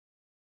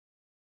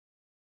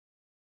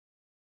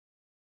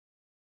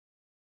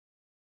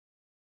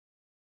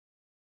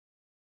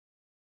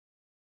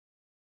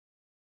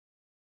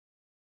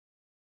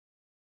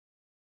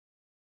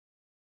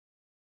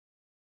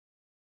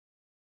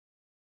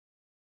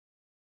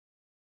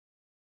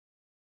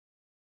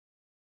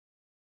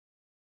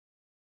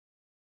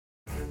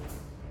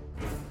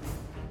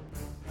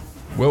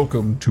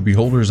Welcome to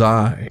Beholder's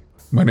Eye.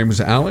 My name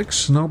is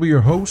Alex, and I'll be your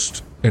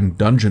host and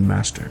dungeon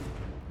master.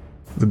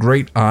 The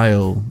Great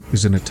Isle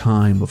is in a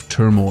time of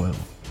turmoil.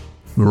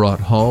 Murat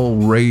Hall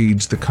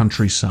raids the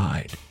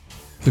countryside.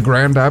 The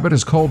Grand Abbot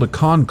has called a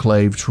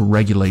conclave to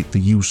regulate the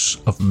use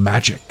of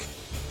magic.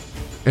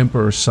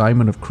 Emperor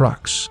Simon of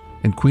Crux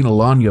and Queen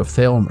Alanya of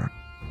Thalmer,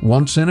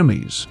 once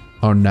enemies,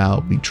 are now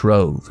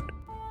betrothed.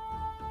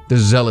 The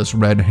zealous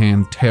Red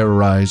Hand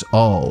terrorize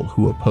all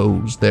who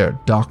oppose their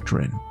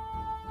doctrine.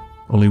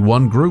 Only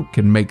one group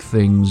can make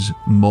things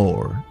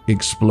more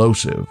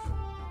explosive.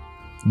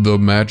 The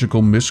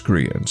magical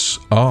miscreants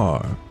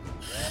are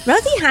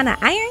Rosie Hannah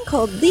Iron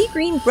Cold Lee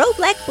Green Bro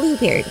Black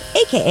Bluebeard,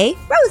 aka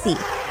Rosie.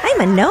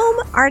 I'm a gnome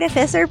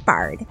artificer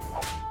bard.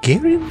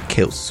 Garen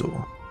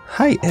Kelso,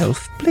 High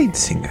Elf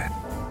Bladesinger.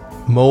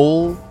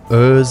 Mole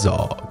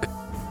Urzog,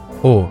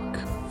 Orc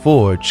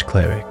Forge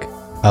Cleric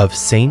of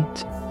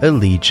Saint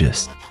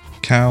Eligius.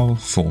 Cal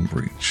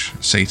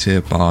Thornbreach,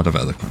 Satyr Bard of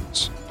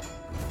Eloquence.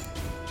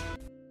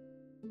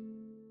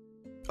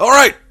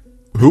 Alright,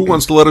 who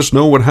wants to let us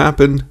know what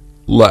happened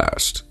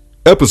last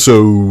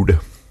episode?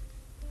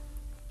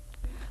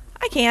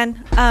 I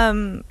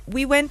can.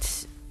 We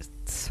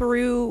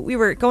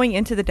were going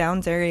into the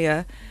Downs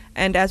area,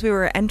 and as we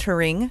were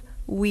entering,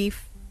 we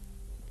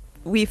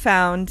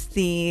found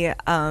there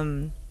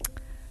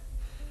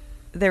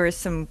was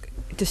some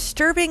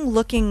disturbing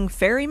looking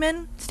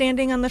ferrymen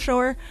standing on the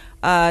shore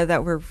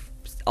that were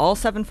all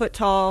 7 foot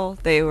tall.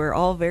 They were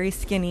all very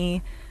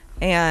skinny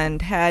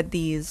and had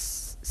these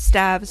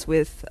staves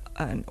with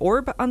an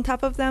orb on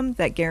top of them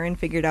that Garen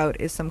figured out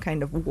is some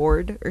kind of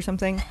ward or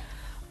something.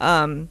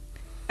 And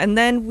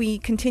then we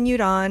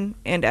continued on,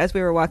 and as we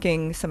were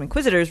walking, some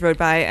Inquisitors rode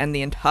by, and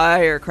the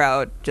entire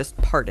crowd just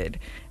parted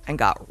and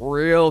got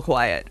real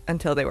quiet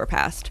until they were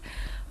past.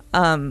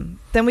 Then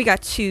we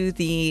got to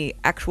the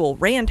actual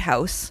Rand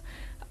house,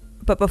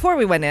 but before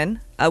we went in,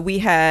 we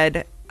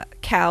had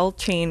Cal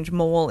change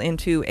Mole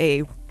into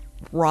a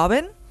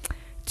Robin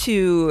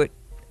to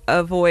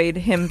avoid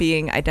him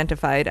being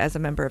identified as a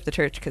member of the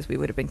church, because we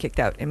would have been kicked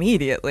out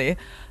immediately.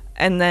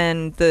 And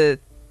then the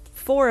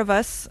four of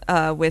us,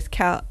 with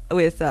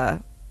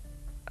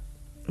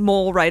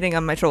Mole riding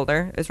on my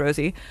shoulder as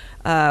Rosie,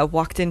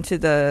 walked into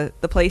the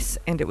place,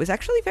 and it was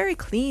actually very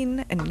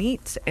clean and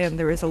neat, and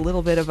there was a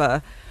little bit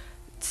of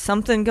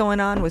something going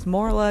on with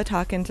Morla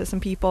talking to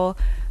some people.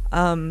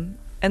 And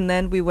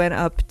then we went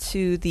up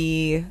to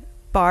the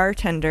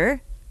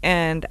bartender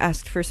and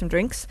asked for some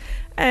drinks,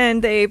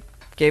 and they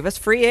gave us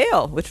free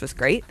ale, which was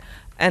great.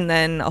 And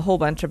then a whole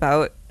bunch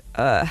about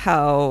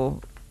how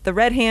the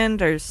Red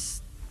Hand are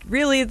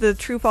really the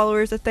true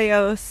followers of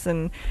Theos,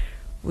 and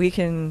we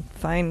can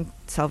find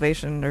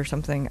salvation or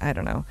something. I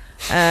don't know.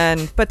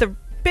 But the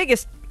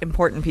biggest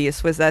important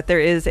piece was that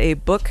there is a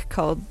book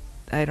called,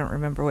 I don't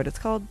remember what it's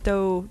called,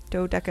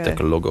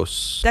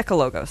 Decalogos.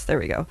 Decalogos, there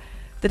we go.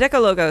 The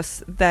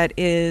Decalogos, that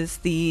is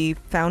the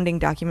founding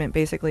document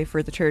basically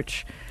for the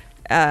church,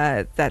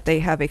 that they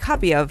have a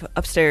copy of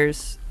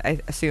upstairs, I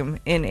assume,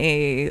 in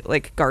a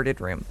guarded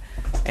room,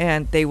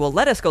 and they will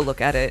let us go look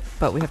at it,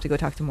 but we have to go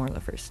talk to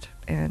Morla first,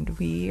 and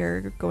we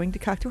are going to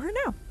talk to her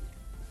now.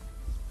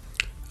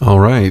 All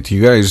right,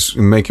 you guys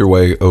make your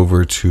way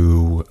over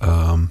to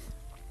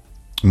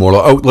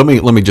Morla. Oh,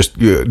 let me just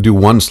do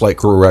one slight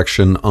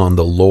correction on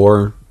the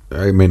lore.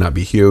 It may not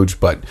be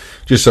huge, but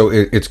just so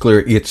it's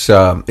clear, it's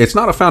not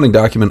a founding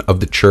document of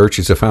the church.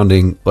 It's the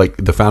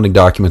founding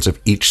documents of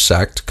each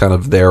sect, kind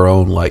of their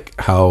own,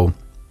 how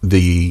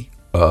the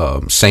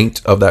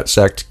saint of that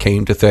sect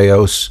came to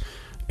Theos,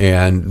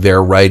 and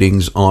their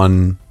writings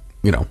on,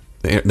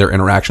 their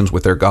interactions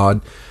with their god.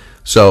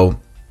 So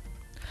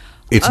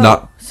it's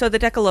not. So the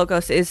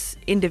Decalogos is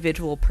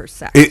individual per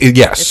sect.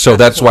 Yes. So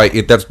that's why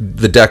that's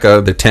the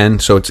Deca, the 10.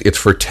 So it's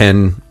for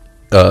 10.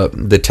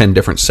 The 10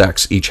 different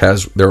sects each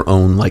has their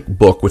own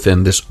book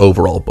within this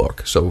overall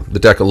book. So the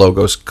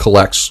Decalogos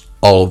collects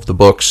all of the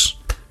books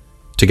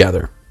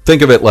together.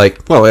 Think of it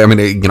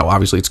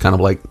obviously it's kind of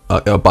like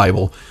a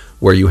Bible,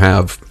 where you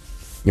have,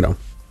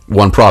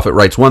 one prophet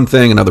writes one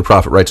thing, another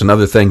prophet writes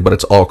another thing, but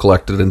it's all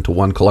collected into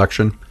one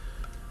collection.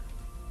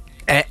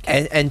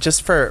 And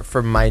just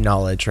for my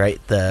knowledge,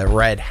 right, the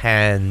Red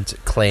Hand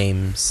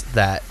claims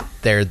that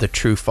they're the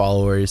true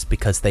followers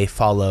because they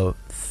follow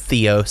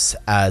Theos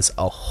as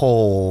a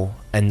whole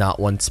and not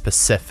one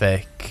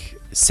specific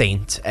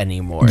saint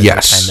anymore.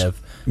 Yes. They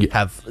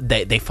kind of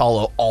they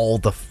follow all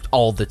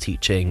the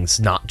teachings,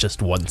 not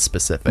just one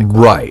specific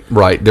one.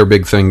 Right. Their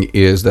big thing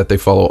is that they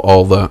follow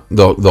all the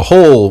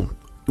whole,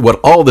 what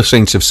all the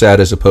saints have said,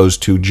 as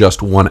opposed to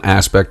just one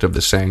aspect of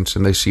the saints,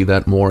 and they see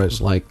that more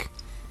as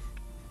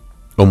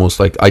almost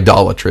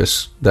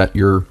idolatrous, that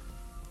you're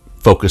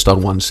focused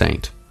on one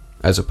saint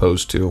as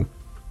opposed to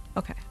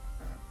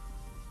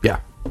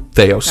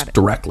Theos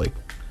directly.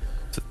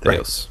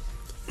 Theos.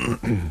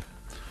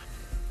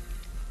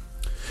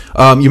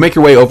 You make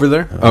your way over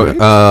there,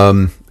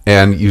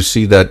 and you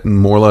see that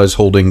Morla is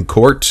holding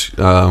court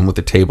with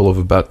a table of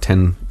about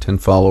 10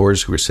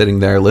 followers who are sitting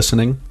there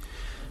listening.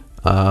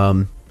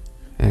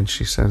 And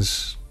she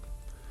says,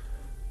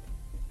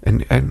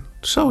 And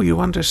so you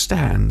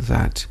understand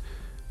that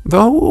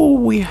though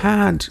we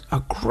had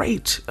a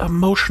great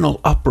emotional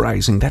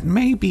uprising that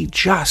may be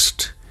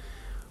just,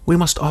 we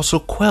must also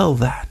quell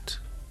that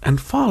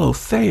and follow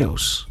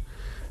Theos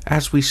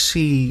as we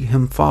see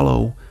him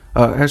spelled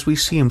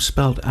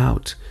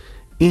out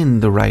in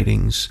the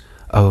writings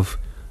of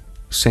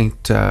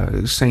Saint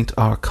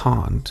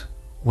Archond,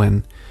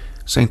 when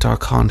Saint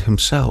Archond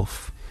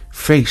himself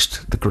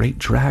faced the great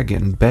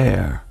dragon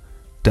bear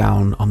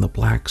down on the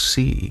Black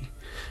Sea.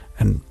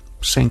 And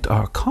Saint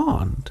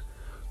Archond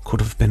could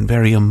have been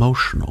very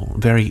emotional,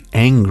 very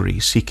angry,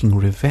 seeking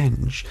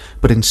revenge,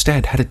 but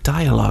instead had a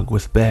dialogue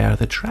with Bear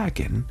the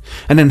dragon.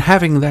 And in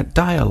having that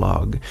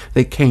dialogue,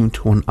 they came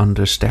to an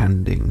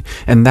understanding.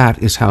 And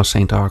that is how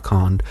Saint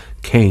Archond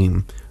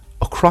came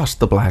across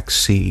the Black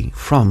Sea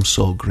from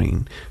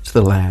Solgreen to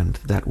the land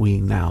that we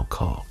now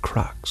call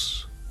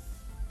Crux.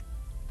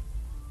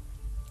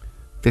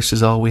 This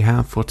is all we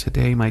have for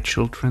today, my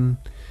children.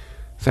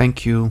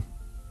 Thank you.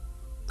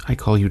 I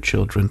call you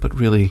children, but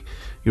really,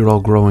 you're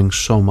all growing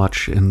so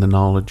much in the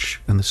knowledge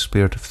and the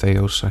spirit of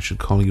Theos, I should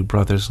call you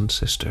brothers and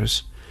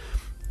sisters.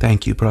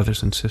 Thank you,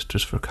 brothers and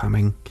sisters, for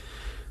coming.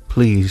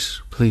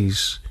 Please,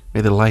 please,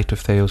 may the light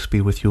of Theos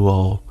be with you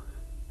all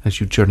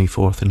as you journey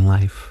forth in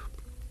life.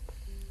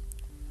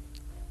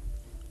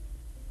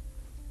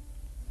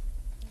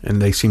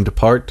 And they seem to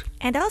part.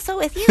 And also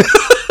with you.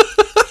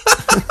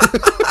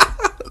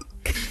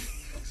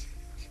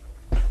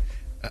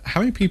 How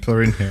many people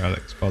are in here,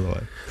 Alex, by the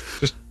way?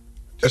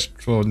 Just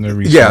for no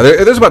reason. Yeah,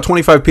 there's about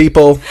 25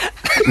 people.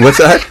 What's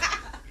that?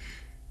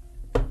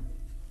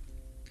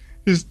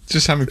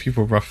 Just how many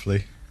people,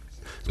 roughly?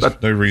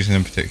 Just no reason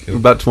in particular.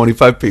 About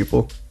 25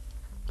 people.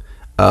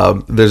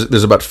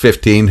 There's about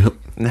 15.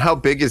 And how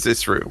big is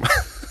this room?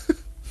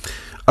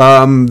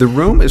 The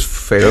room is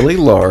fairly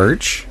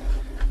large.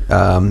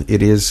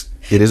 It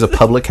is a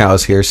public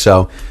house here,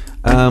 so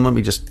let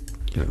me just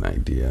get an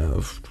idea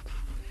of...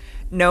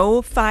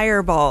 No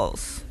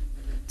fireballs.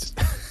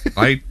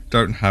 I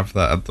don't have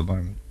that at the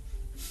moment.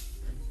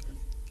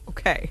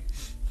 Okay.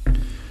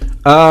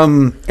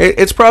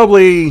 It's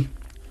probably...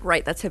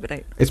 Right, that's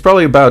Hibonite. It's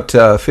probably about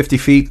 50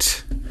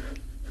 feet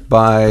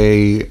by...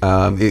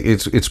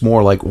 it's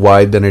more like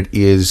wide than it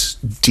is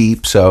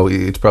deep, so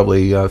it's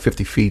probably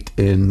 50 feet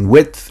in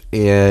width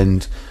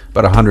and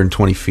about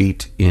 120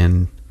 feet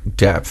in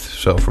depth,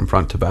 so from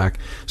front to back.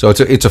 So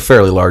it's a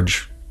fairly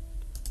large...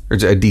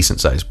 It's a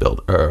decent-sized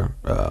pub.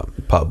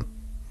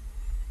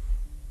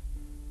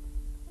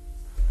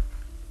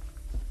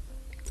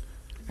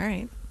 All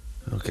right.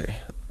 Okay.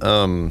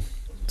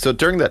 So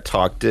during that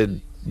talk,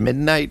 did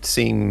Midnight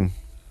seem,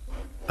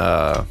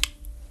 I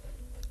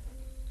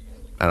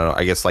don't know,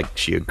 I guess like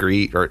she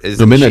agreed, or is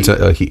No, Midnight's she?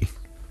 a he.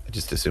 I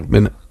just assumed.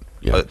 Midnight,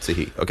 yeah. Oh, it's a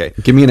he. Okay.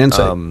 Give me an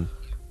insight.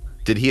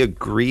 Did he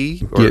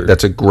agree? Or, Yeah,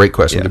 that's a great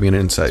question. yeah, Give me an I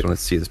insight. just want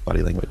to see his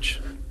body language.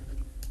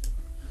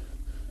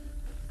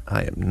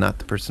 I am not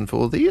the person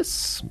for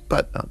this,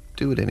 but I'll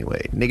do it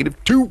anyway.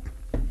 -2.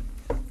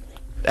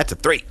 That's a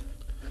 3.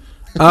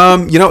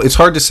 It's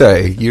hard to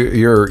say.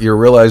 You're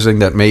realizing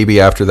that maybe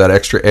after that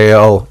extra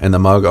ale and the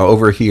mug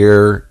over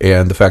here,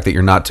 and the fact that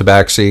you're not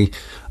Tabaxi,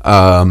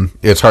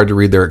 it's hard to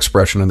read their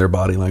expression and their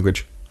body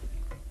language.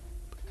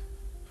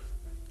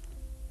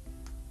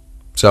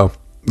 So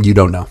you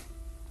don't know.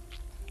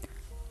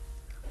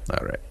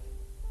 All right.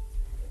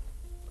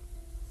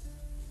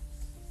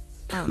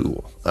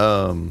 Cool.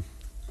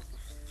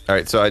 All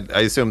right. So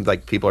I assume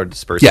like people are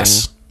dispersing.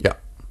 Yes. Yeah.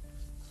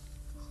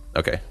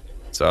 Okay.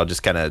 So I'll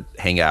just kind of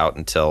hang out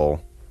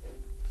until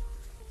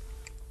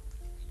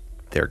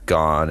they're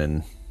gone,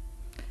 and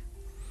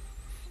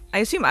I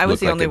assume I was Look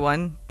the like only it.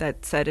 one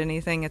that said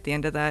anything at the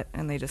end of that,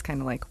 and they just kind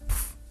of like,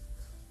 poof,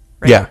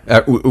 right?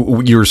 Yeah.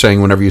 You were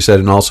saying whenever you said,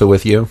 and also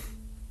with you.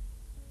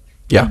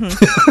 Yeah.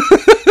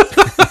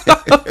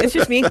 It's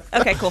just me.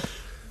 Okay, cool.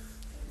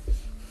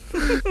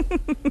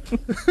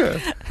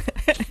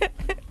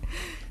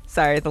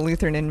 Sorry, the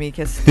Lutheran in me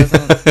just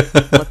doesn't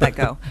let that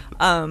go.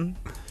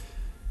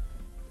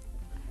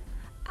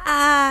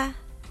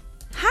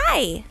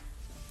 Hi.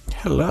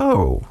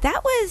 Hello.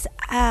 That was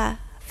a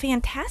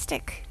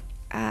fantastic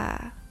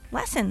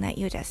lesson that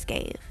you just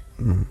gave.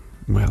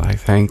 Well, I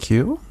thank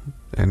you,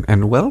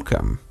 and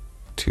welcome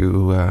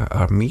to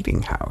our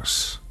meeting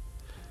house.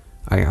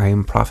 I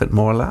am Prophet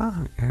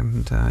Morla,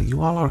 and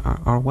you all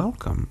are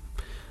welcome.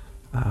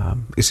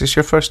 Is this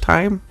your first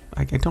time?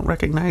 I don't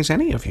recognize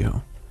any of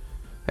you.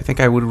 I think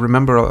I would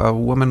remember a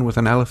woman with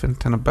an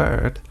elephant and a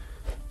bird.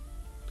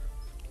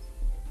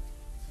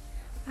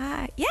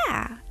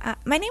 Yeah.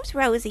 My name's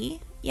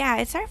Rosie. Yeah,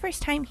 it's our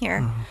first time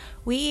here.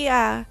 We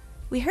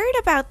heard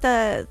about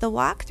the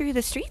walk through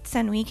the streets,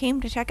 and we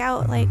came to check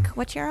out like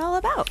what you're all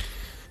about.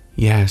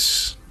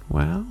 Yes.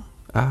 Well,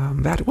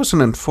 that was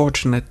an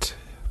unfortunate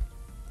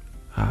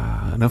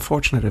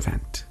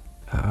event.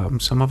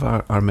 Some of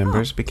our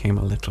members became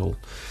a little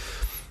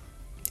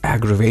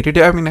aggravated.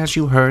 I mean, as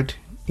you heard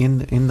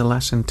in the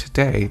lesson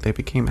today, they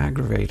became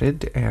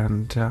aggravated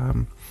and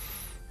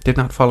did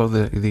not follow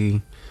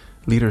the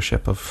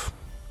leadership of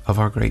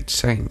our great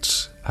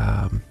saints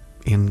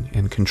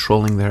in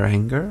controlling their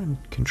anger and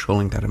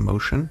controlling that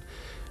emotion,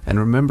 and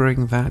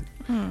remembering that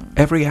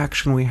every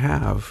action we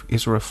have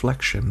is a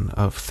reflection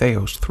of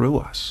Theos through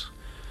us.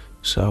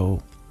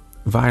 So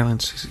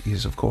violence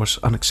is of course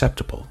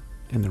unacceptable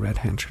in the Red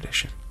Hand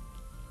tradition.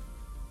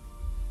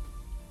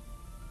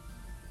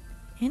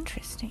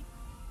 Interesting.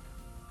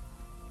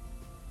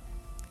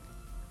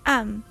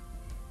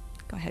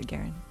 Go ahead,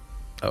 Garen.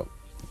 Oh,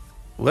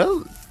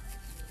 well,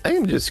 I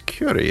am just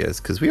curious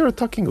because we were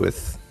talking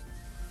with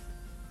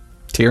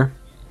Tyr?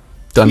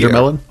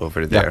 Dundermelon? Tyr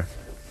over there.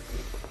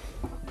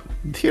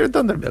 Tyr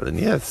Dundermelon,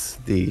 yes,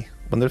 the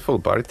wonderful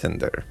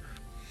bartender,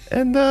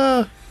 and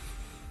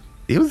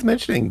he was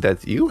mentioning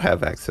that you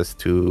have access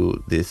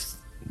to this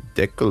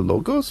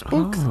Decalogos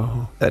book.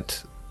 Oh.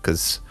 That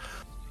because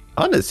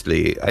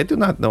honestly, I do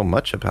not know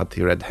much about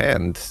the Red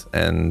Hand,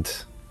 and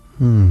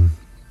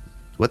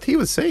what he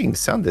was saying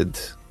sounded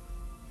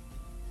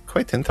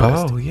quite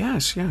interesting. Oh,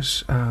 yes.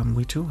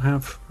 We do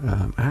have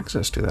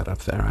access to that up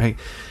there.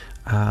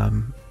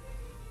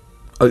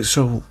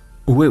 So,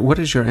 what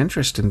is your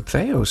interest in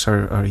Theos?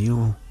 Are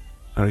you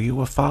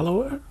a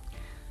follower?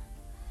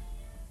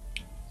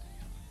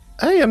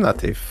 I am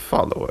not a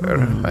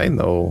follower. I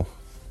know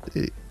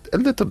a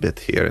little bit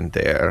here and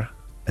there.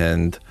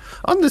 And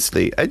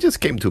honestly, I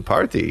just came to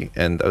party,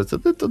 and I was a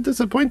little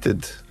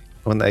disappointed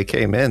when I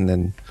came in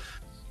and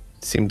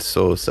seemed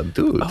so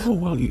subdued. Oh,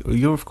 well,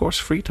 you're of course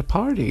free to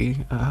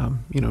party.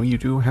 You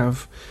do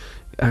have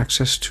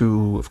access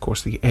to, of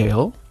course, the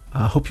ale.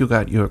 I hope you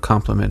got your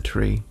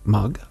complimentary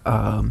mug.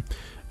 And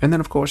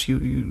then, of course,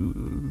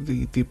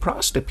 the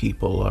Prosta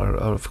people are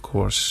of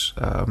course,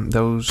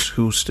 those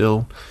who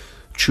still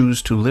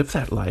choose to live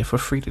that life are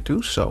free to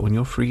do so, and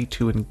you're free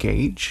to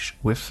engage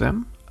with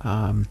them.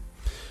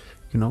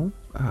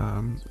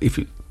 If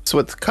you... So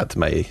what caught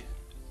my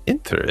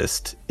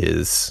interest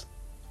is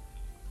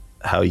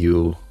how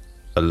you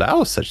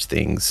allow such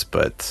things,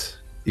 but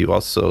you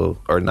also,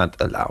 or not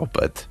allow,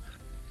 but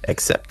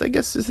accept, I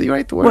guess is the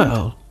right word.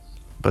 Well,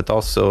 but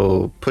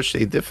also push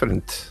a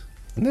different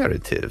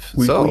narrative.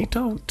 we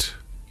don't.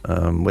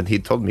 When he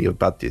told me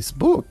about this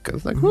book, I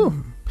was like,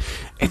 oh.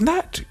 And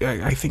that,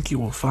 I think you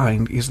will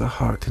find, is the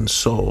heart and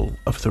soul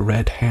of the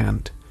Red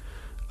Hand.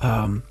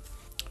 The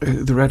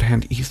Red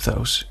Hand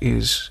ethos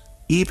is,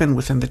 even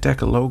within the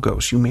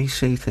Decalogos, you may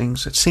say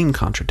things that seem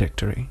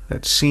contradictory,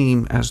 that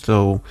seem as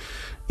though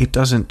it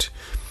doesn't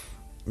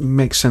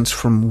make sense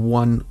from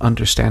one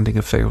understanding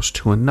of Theos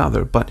to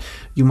another, but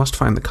you must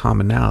find the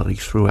commonality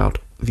throughout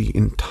the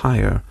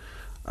entire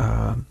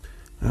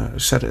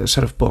set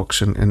of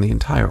books and the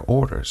entire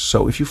orders.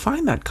 So if you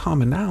find that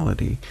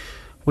commonality,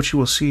 what you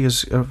will see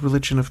is a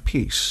religion of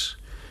peace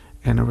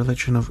and a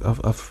religion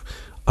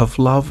of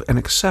love and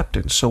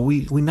acceptance. So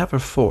we never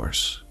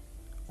force.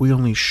 We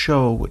only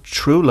show what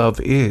true love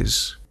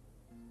is.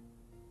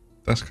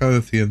 That's kind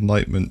of the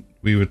enlightenment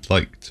we would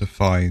like to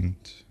find.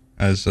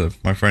 As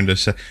my friend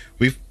has said,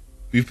 we've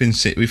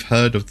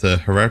heard of the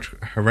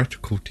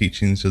heretical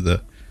teachings of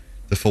the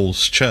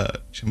false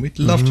church, and we'd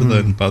love to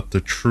learn about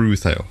the true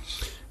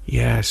Theos.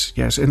 Yes,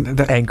 and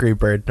that Angry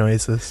bird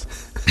noises.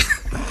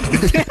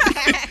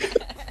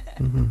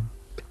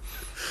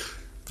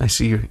 I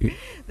see you.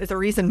 There's a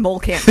reason Mole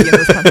can't be in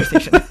this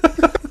conversation.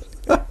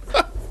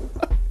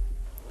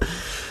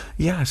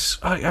 Yes,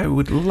 I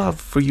would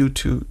love for you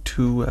to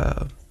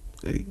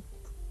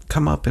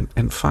come up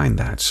and find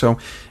that. So,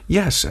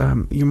 yes,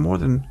 you're more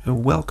than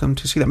welcome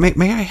to see that.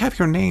 May I have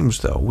your names,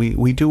 though?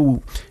 We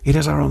do. It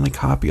is our only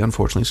copy,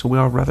 unfortunately, so we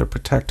are rather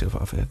protective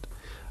of it.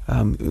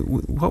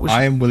 What was?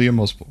 I am William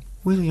Osborne.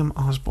 William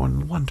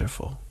Osborne.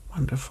 Wonderful.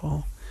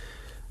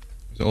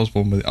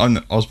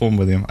 Osborne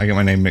William. I get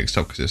my name mixed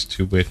up because it's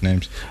two weird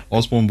names.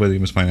 Osborne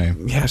William is my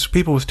name. Yes,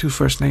 people with two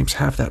first names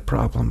have that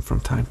problem from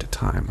time to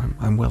time.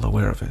 I'm well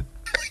aware of it.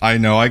 I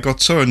know. I got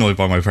so annoyed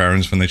by my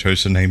parents when they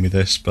chose to name me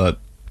this, but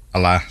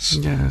alas.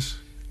 Yes.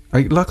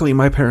 Luckily,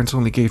 my parents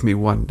only gave me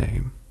one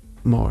name,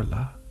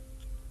 Morla.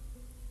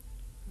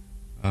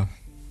 I have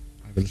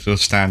a little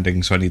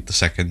standing, so I need the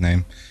second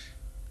name.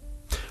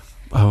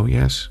 Oh,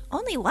 yes.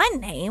 Only one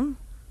name?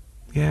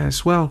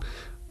 Yes, well,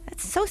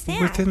 That's so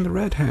sad. within the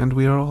Red Hand,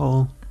 we are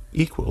all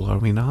equal, are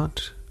we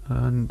not?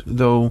 And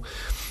though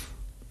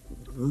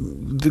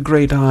the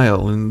Great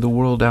Isle and the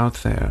world out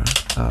there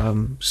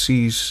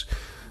sees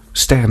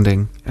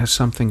standing as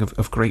something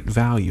of great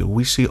value,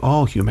 we see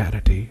all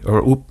humanity,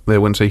 or I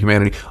wouldn't say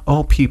humanity,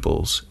 all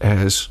peoples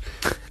as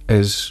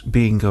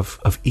being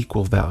of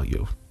equal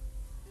value.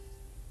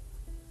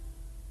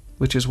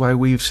 Which is why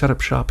we've set up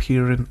shop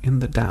here in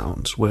the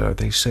Downs, where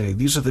they say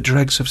these are the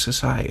dregs of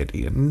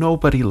society, and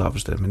nobody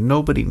loves them, and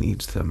nobody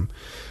needs them.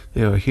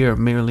 They are here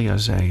merely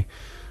as a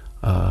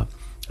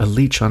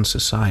leech on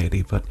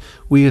society. But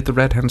we at the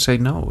Red Hand say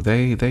no,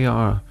 they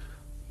are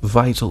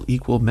vital,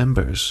 equal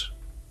members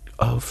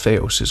of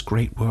Theos'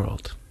 great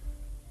world.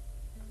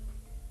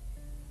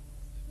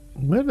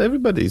 Well,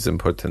 everybody's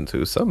important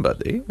to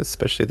somebody,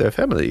 especially their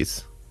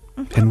families.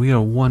 And we are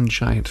one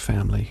giant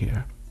family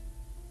here.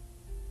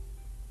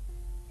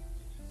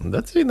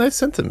 That's a nice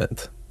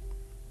sentiment.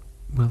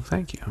 Well,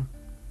 thank you.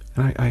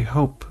 And I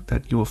hope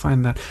that you will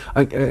find that.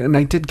 And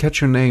I did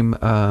catch your name,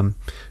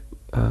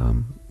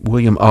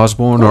 William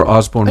Osborne or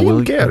Osborne I am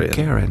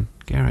William.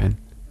 Garin.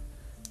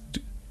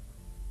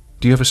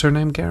 Do you have a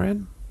surname,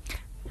 Garin?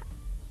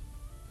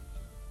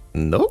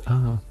 No,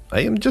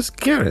 I am just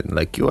Garen,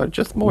 like you are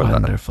just Morla.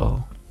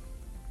 Wonderful.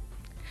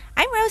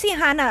 I'm Rosie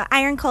Hanna,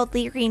 Iron Cold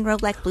Lee Green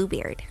Robleck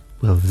Bluebeard.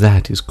 Well,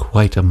 that is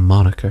quite a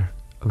moniker.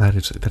 That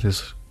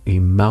is a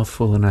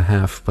mouthful and a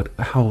half, but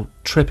how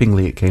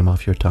trippingly it came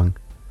off your tongue.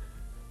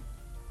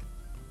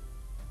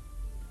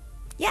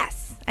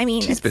 Yes, I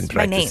mean, She's it's been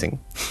my name. practicing.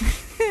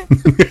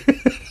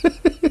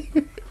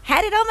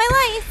 Had it all my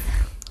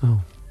life.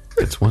 Oh,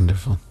 that's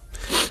wonderful.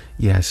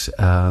 Yes,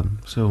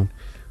 so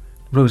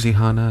Rosie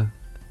Hanna,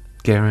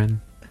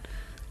 Garin,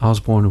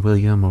 Osborne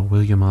William, or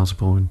William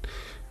Osborne,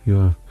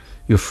 you're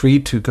free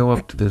to go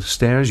up the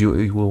stairs.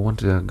 You will want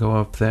to go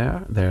up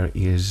there. There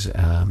is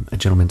a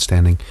gentleman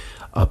standing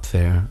up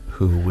there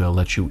who will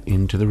let you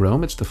into the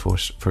room. It's the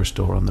first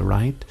door on the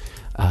right.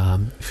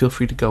 Feel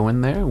free to go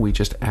in there. We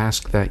just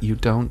ask that you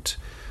don't,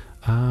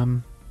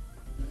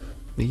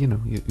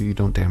 you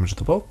don't damage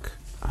the book.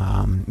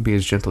 Be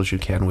as gentle as you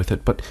can with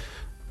it, but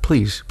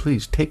please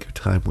take your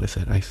time with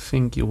it. I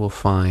think you will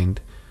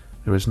find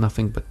there is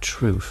nothing but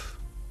truth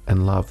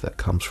and love that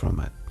comes from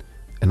it.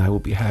 And I will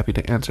be happy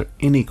to answer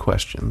any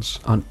questions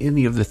on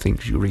any of the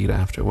things you read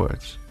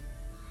afterwards.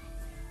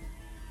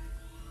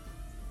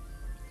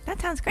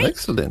 That sounds great.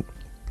 Excellent.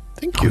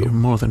 Thank Oh, you're you.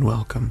 more than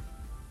welcome.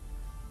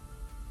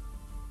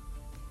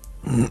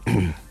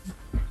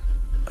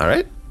 All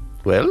right.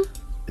 Well,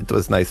 it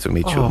was nice to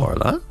meet you, Oh.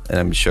 Morla, and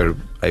I'm sure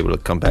I will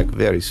come back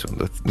very soon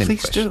with many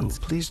questions.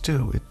 Please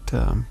do. It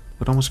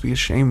would almost be a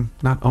shame.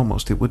 Not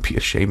almost. It would be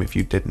a shame if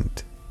you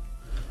didn't.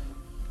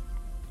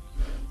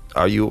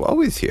 Are you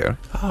always here?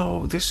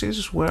 Oh, this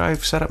is where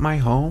I've set up my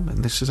home,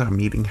 and this is our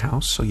meeting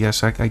house. So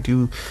yes, I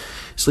do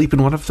sleep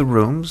in one of the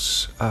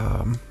rooms.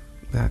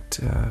 That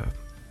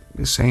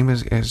the same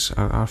as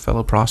our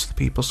fellow Prost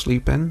people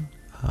sleep in.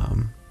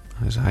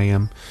 As I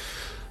am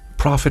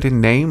prophet in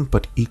name,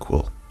 but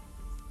equal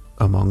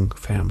among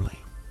family.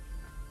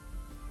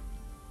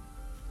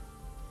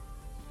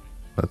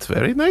 That's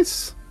very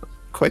nice.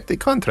 Quite the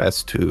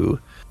contrast to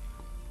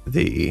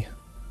the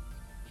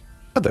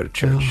other Well,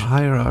 church.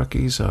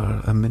 hierarchies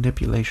are a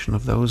manipulation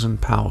of those in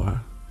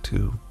power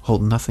to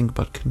hold nothing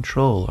but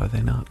control, are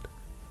they not?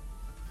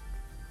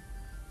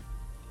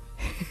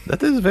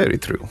 That is very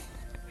true.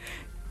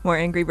 More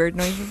Angry Bird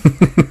noises.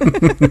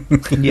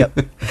 Yep.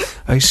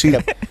 I see.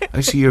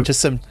 I see your.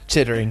 Just some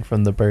chittering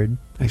from the bird.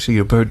 I see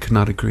your bird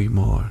cannot agree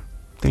more.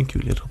 Thank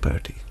you, little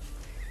birdie.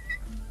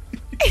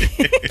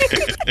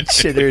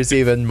 Chitters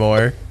even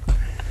more.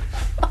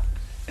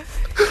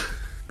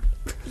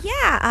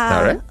 Yeah,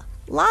 All right.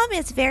 Lom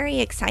is very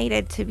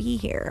excited to be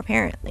here,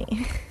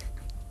 apparently.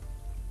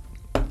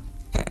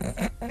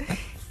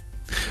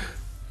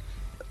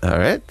 All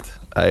right.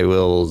 I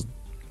will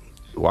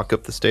walk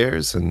up the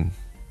stairs and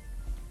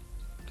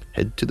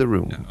head to the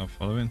room. Yeah, I'll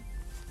follow in.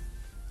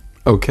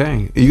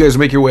 Okay, you guys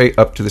make your way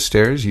up to the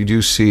stairs. You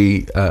do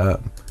see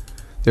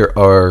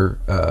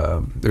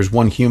there's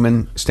one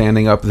human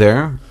standing up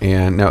there,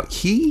 and now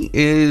he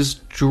is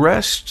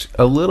dressed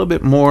a little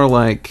bit more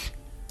like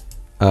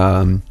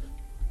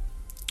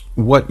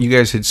what you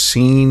guys had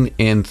seen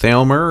in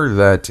Thalmer,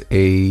 that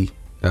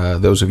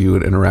those of you who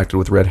had interacted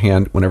with Red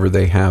Hand, whenever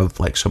they have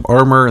like some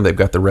armor and they've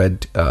got the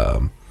red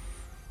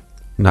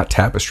not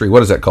tapestry,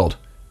 what is that called,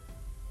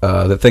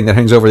 the thing that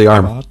hangs over the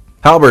arm?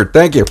 Halberd,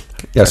 thank you.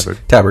 Yes,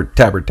 tabard.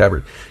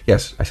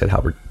 Yes, I said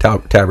halberd.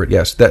 Tabard,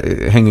 yes. That,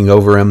 hanging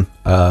over him.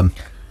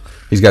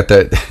 He's got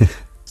that.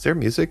 Is there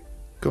music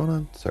going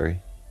on?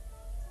 Sorry.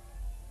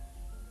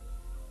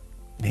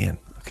 Man.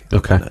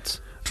 Okay.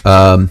 Nuts.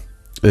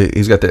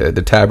 He's got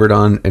the tabard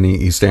on, and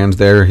he stands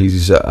there.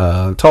 He's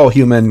a tall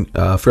human,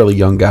 fairly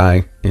young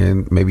guy,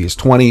 in maybe his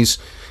 20s,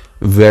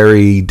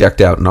 very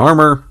decked out in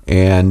armor,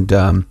 and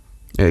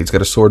he's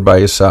got a sword by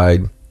his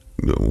side,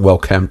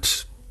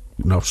 well-kempt,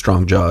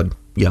 strong-jawed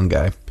young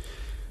guy.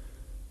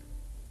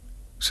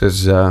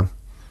 Says, Hi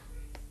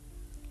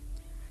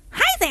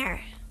there.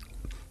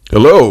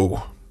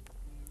 "Hello,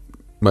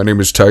 my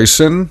name is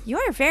Tyson." You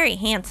are very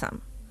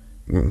handsome.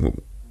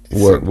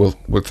 Well,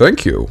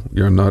 thank you.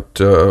 You're not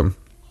too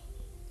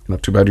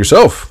bad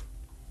yourself.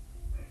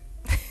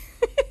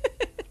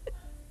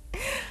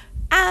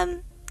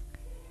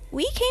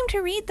 We came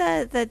to read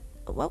the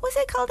what was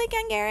it called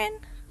again, Garen?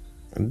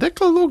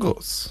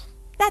 Decalogos.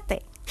 That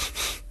thing.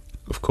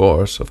 Of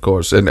course.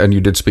 And you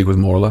did speak with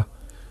Morla?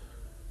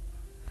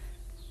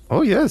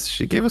 Oh, yes.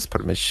 She gave us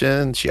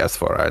permission. She asked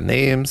for our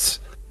names.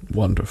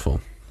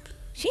 Wonderful.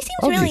 She seems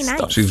All really these nice.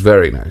 stuff. She's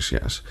very nice,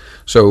 yes.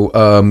 So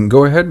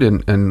go ahead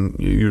and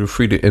you're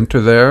free to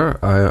enter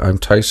there. I'm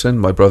Tyson.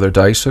 My brother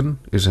Dyson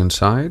is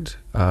inside.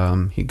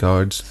 He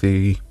guards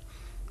the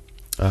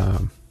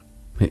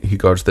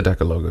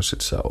Decalogos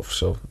itself.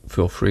 So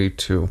feel free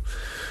to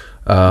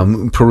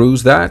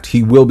peruse that.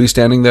 He will be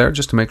standing there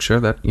just to make sure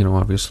that,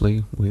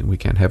 obviously we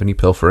can't have any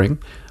pilfering.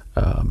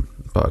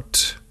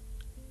 But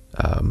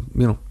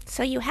you know,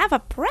 So you have a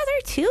brother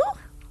too?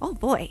 Oh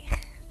boy.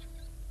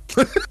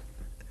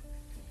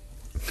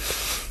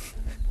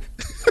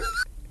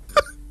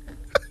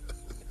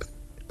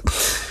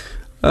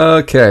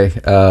 okay,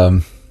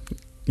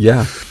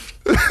 yeah.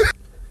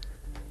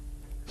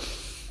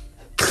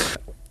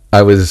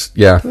 I was,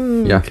 yeah.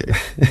 Okay.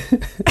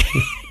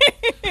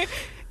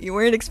 You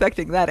weren't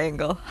expecting that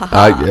angle.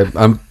 Haha.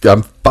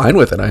 I'm fine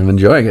with it. I'm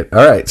enjoying it.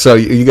 All right. So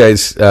you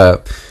guys,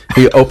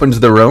 he opens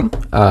the room.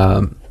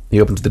 He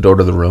opens the door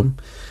to the room.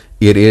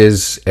 It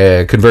is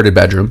a converted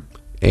bedroom,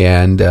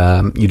 and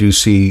you do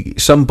see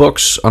some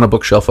books on a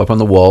bookshelf up on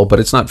the wall, but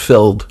it's not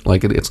filled.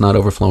 Like it's not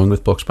overflowing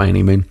with books by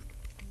any means.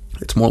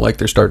 It's more like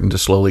they're starting to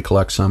slowly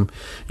collect some.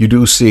 You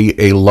do see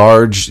a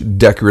large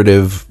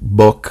decorative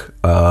book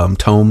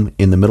tome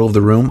in the middle of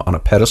the room on a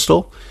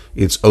pedestal.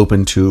 It's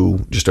open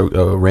to just a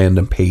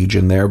random page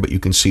in there, but you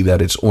can see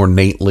that it's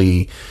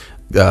ornately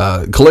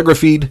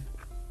calligraphied.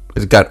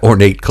 It's got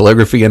ornate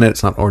calligraphy in it.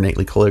 It's not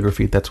ornately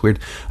calligraphy. That's weird.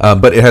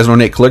 But it has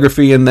ornate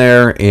calligraphy in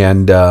there,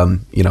 and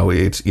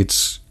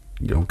it's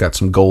got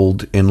some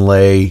gold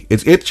inlay.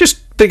 It's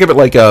just, think of it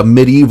like a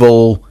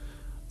medieval,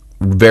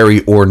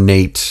 very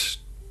ornate,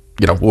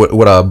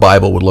 what a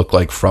Bible would look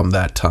like from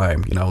that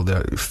time.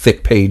 The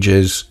thick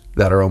pages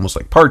that are almost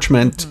like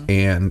parchment,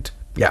 and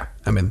yeah,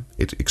 I mean,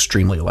 it's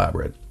extremely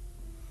elaborate.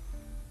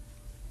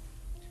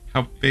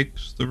 How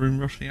big's the room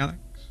roughly, Alex?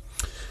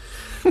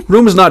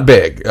 Room is not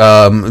big.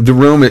 The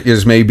room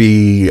is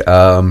maybe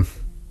probably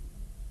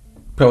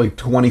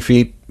 20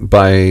 feet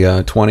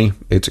by 20.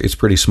 It's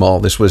pretty small.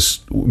 This was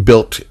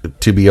built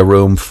to be a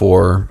room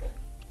for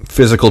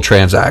physical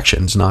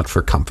transactions, not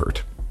for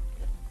comfort.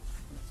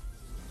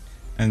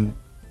 And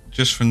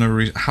just for no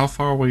reason, how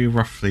far were you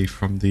roughly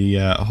from the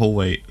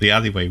hallway, the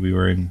alleyway we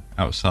were in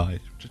outside?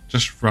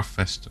 Just rough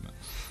estimate.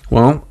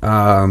 Well,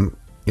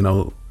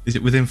 Is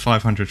it within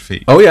 500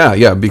 feet? oh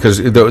yeah, because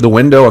the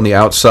window on the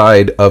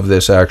outside of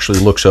this actually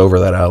looks over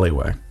that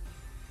alleyway.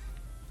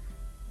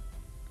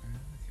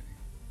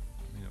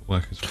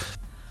 Work as well.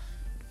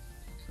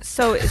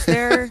 So is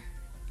there?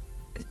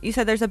 You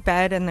said there's a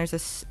bed and there's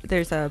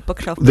a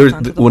bookshelf. There's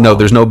onto the well, no, wall.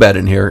 there's no bed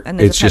in here. And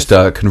there's It's a just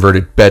pedestal. a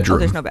converted bedroom. Oh,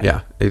 there's no bed.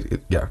 Yeah,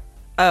 yeah.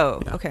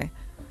 Oh, Yeah. okay.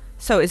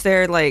 So is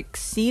there like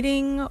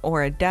seating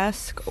or a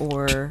desk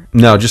or?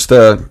 No, just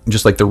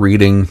like the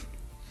reading.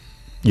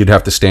 You'd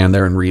have to stand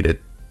there and read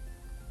it.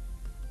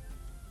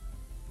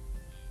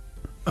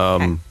 All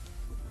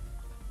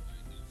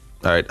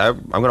right,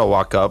 I'm gonna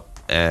walk up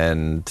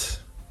and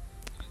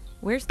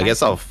Where's? I guess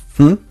Dyson?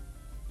 I'll.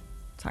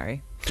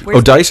 Sorry.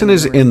 Oh, Dyson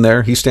is in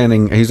there. He's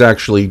standing. He's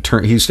actually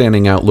he's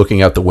standing out,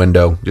 looking out the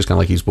window, just kind of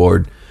like he's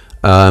bored.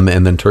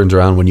 And then turns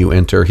around when you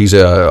enter. He's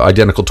a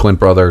identical twin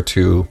brother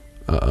to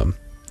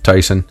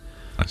Tyson,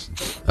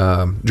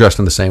 dressed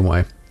in the same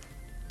way.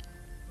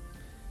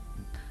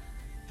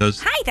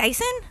 Hi,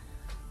 Dyson.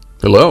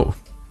 Hello.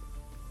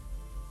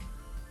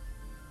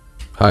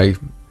 Hi.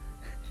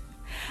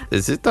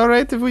 Is it all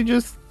right if we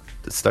just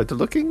start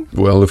looking?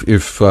 Well,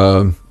 if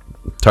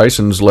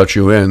Tyson's let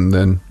you in,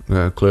 then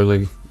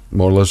clearly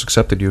more or less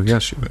accepted you.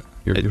 Yes,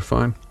 you're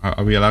fine.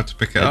 Are we allowed to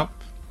pick it up?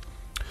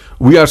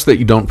 We ask that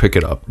you don't pick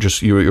it up.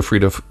 Just you're free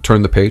to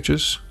turn the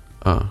pages.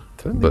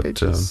 Turn the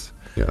pages.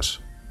 Yes.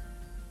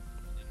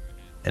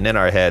 And in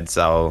our heads,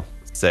 I'll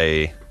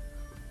say,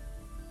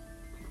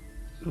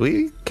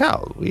 we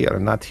are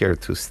not here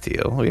to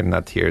steal. We are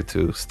not here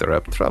to stir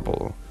up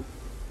trouble.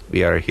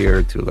 We are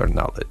here to learn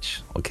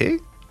knowledge, okay?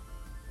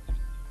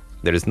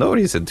 There is no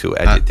reason to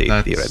agitate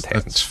the Red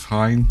Hand. That's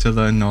fine to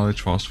learn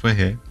knowledge whilst we're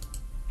here.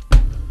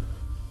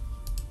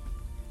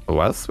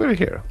 Whilst we're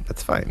here,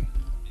 that's fine.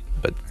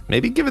 But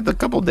maybe give it a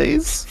couple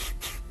days.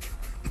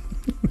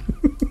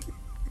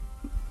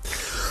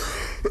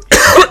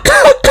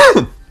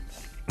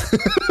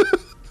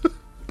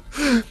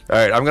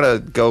 Alright, I'm gonna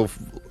go,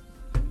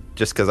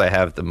 just because I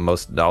have the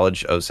most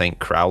knowledge of St.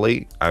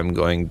 Crowley, I'm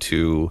going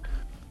to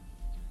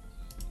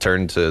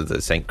turn to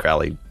the St.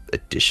 Crowley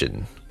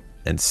edition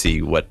and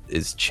see what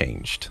is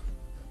changed.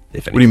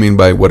 If What do you mean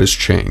by what has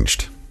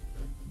changed?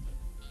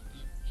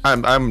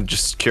 I'm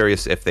just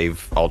curious if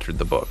they've altered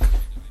the book.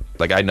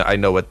 Like I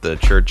know what the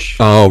church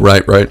Oh,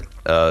 right.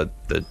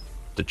 the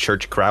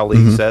church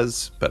Crowley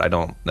says, but I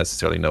don't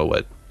necessarily know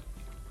what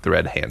the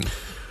Red Hand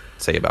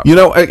say about You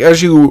know,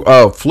 as you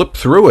flip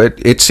through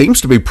it, it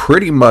seems to be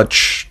pretty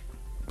much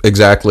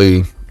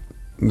exactly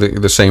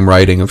the same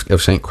writing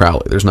of St.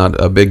 Crowley. There's not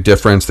a big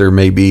difference. There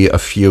may be a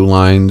few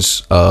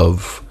lines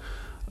of,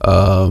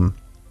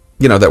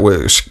 that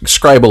were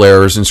scribal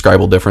errors and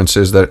scribal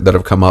differences that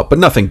have come up, but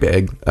nothing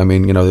big. I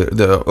mean,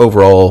 the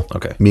overall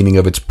meaning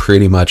of it's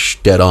pretty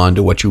much dead on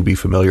to what you would be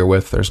familiar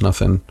with. There's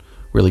nothing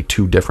really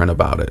too different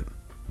about it.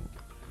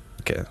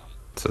 Okay,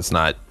 so it's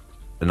not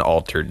an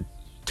altered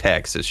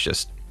text. It's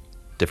just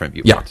different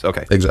viewpoints. Yeah.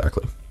 Okay.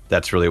 Exactly.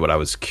 That's really what I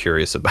was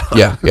curious about.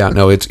 Yeah.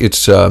 No,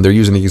 it's they're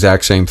using the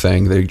exact same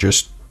thing. They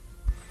just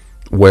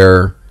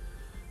where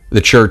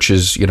the church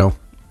is,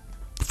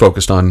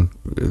 focused on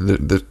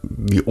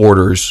the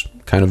orders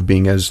kind of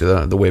being as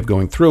the way of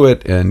going through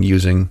it and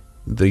using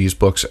these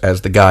books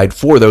as the guide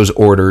for those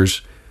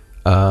orders.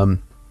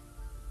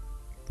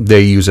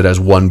 They use it as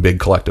one big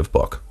collective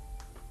book.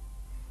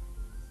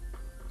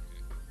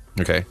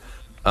 Okay.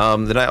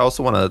 Then I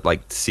also want to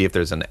see if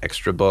there's an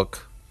extra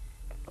book,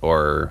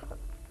 or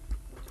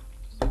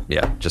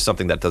just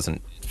something that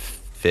doesn't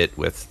fit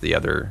with the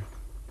other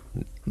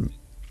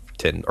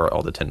 10 or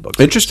all the 10 books.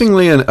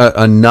 Interestingly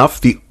enough,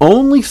 the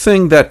only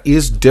thing that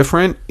is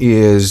different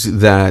is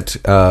that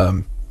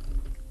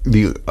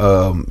the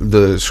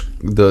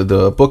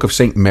book of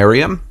Saint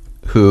Miriam,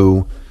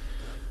 who,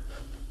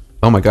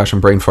 oh my gosh,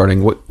 I'm brain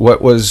farting.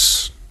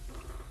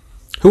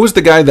 Who was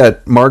the guy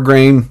that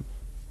Margraine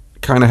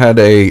kind of had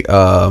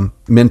a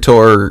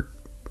mentor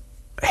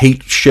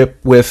hate ship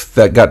with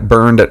that got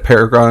burned at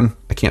Paragon?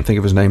 I can't think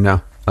of his name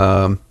now.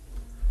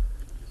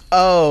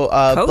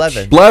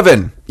 Blevin.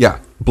 Blevin, yeah.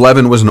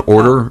 Blevin was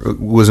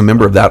was a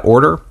member of that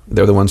order.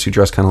 They're the ones who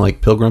dress kind of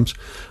like pilgrims.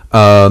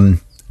 And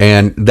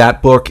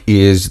that book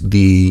is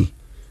the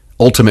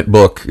ultimate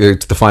book.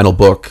 It's the final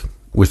book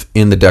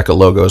within the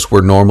Decalogos,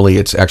 where normally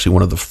it's actually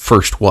one of the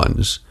first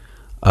ones,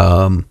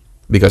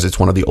 because it's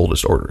one of the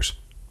oldest orders.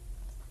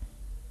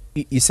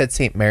 You said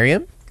Saint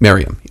Miriam?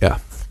 Miriam, yeah.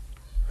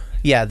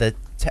 Yeah, the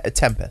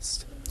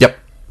Tempest. Yep.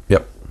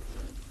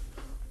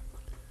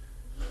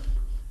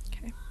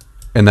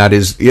 And that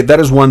is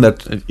one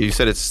that... You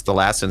said it's the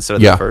last instead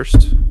of the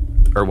first?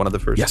 Or one of the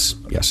first?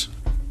 Yes.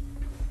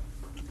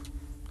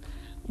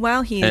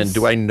 While he's... And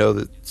do I know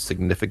the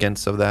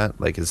significance of that?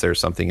 Is there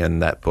something in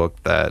that book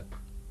that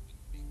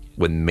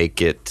would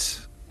make it...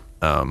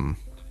 that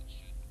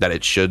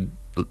it should,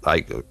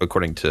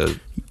 according to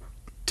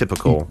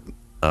typical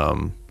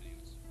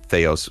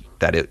Theos,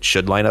 that it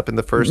should line up in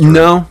the first?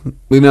 No,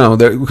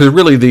 because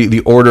really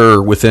the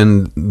order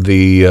within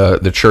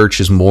the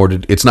church is more...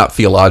 It's not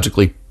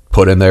theologically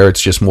put in there. It's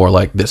just more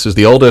like, this is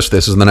the oldest,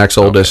 this is the next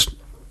oldest. Okay.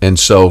 And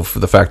so for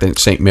the fact that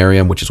St.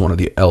 Miriam, which is one of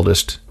the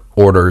eldest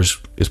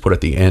orders, is put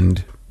at the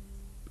end,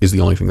 is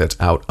the only thing that's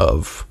out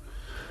of,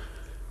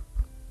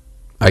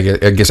 I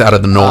guess out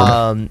of the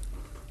norm.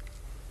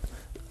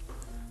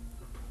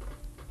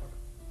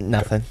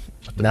 Nothing.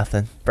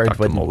 Bird Talk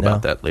to wouldn't Mole know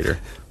about that later.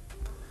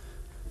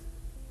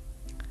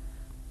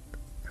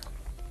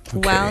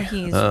 While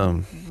he's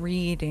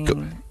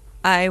reading,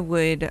 I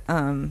would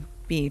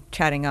be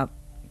chatting up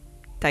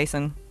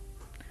Dyson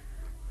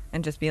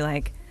and just be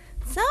like,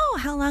 So,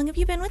 how long have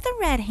you been with the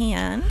Red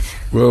Hand?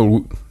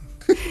 Well,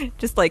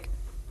 just like...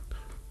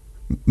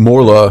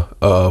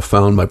 Morla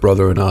found my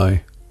brother and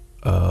I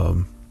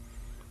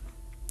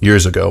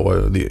years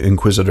ago. The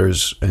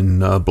Inquisitors in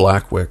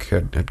Blackwick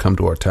had come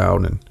to our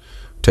town and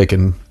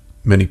taken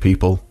many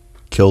people,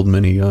 killed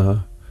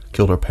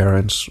our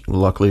parents.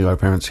 Luckily, our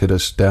parents hid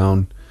us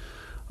down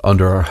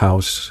under our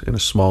house in a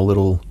small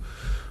little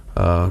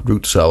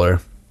root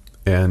cellar,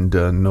 and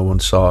no one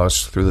saw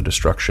us through the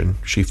destruction.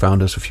 She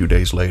found us a few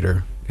days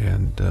later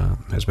and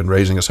has been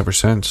raising us ever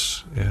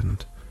since.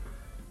 And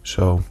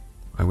so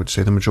I would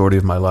say the majority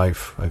of my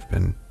life I've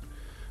been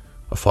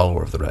a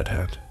follower of the Red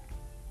Hand.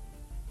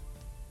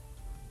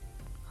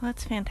 Well,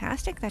 it's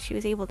fantastic that she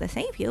was able to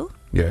save you.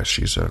 Yeah,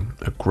 she's a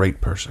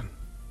great person.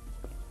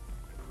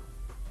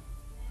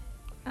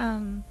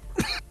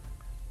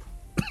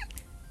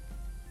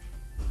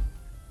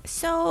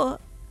 So,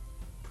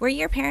 were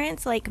your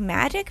parents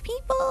magic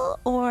people,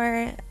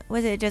 or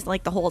was it just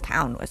the whole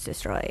town was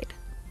destroyed?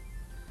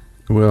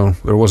 Well,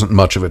 there wasn't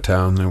much of a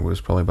town. There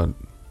was probably about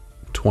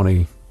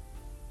 20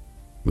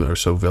 or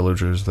so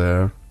villagers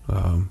there.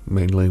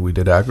 Mainly we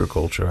did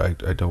agriculture.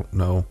 I don't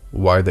know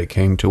why they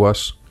came to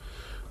us.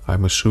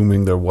 I'm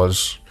assuming there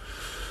was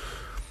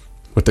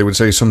what they would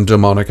say some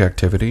demonic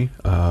activity.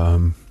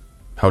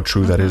 How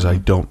true that is, I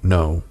don't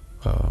know.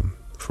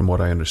 From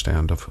what I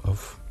understand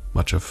of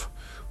much of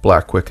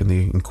Blackwick and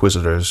the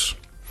Inquisitors,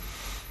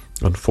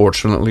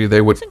 unfortunately, they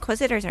would... Those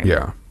Inquisitors are...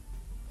 Yeah.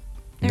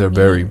 They're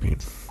very mean.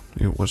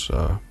 It was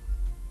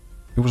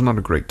not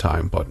a great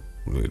time, but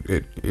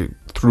it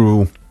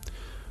through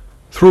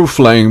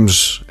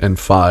flames and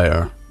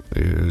fire,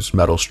 his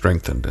metal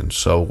strengthened, and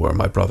so were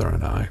my brother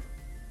and I.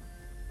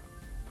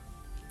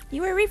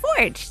 You were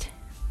reforged.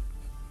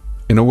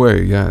 In a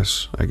way,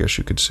 yes. I guess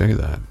you could say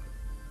that.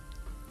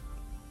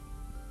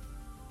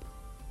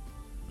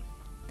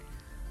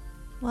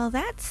 Well,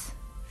 that's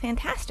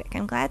fantastic.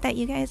 I'm glad that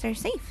you guys are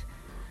safe.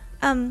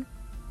 So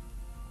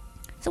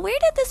where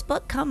did this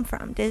book come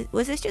from?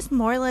 Was this just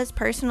Morla's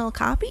personal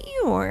copy,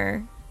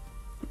 or?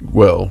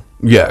 Well,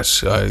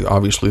 yes.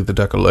 Obviously, the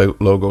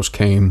Decalogos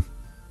came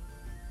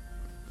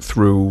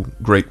through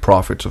great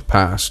prophets of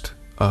past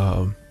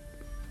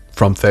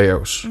from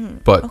Theos.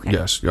 But okay.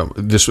 Yes,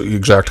 this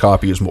exact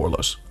copy is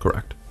Morla's,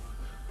 correct.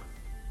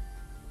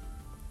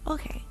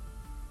 Okay.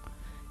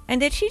 And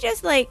did she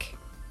just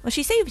well,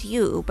 she saved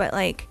you, but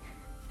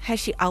has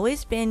she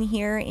always been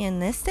here in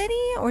this city,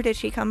 or did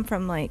she come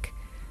from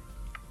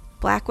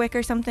Blackwick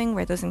or something,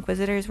 where those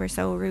Inquisitors were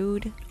so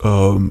rude?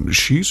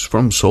 She's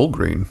from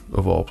Solgreen,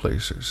 of all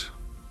places.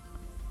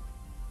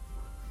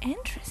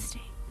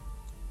 Interesting.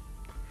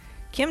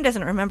 Kim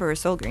doesn't remember where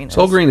Soul Green is.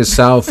 Soul Green is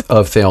south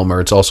of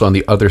Thalmer. It's also on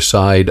the other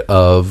side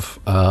of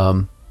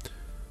the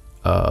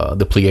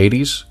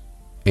Pleiades,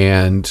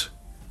 and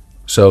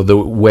so the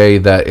way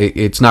that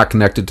it's not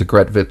connected to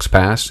Gretvik's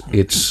Pass,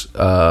 it's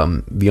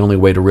the only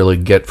way to really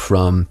get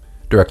from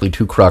directly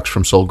to Crux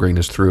from Soul Green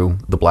is through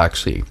the Black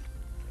Sea.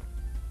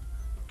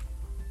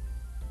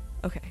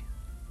 Okay.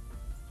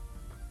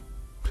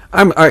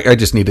 I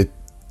just need to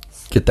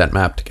get that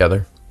map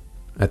together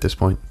at this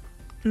point.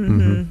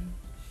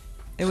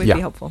 It would Yeah.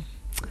 be helpful.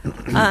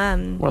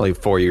 We're like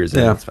 4 years in.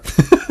 Yeah. It's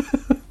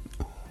fine.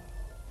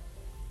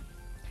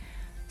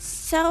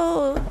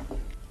 So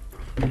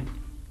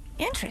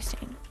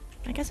interesting.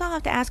 I guess I'll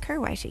have to ask her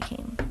why she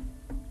came.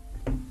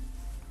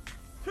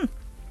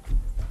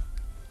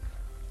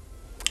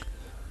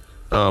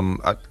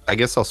 I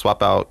guess I'll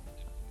swap out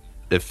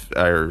if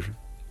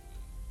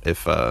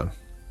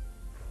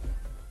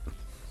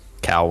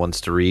Cal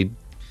wants to read,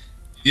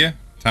 Yeah,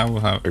 Cal will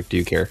have. or do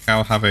you care?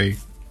 Cal have a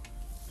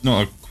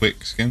not a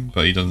quick skim,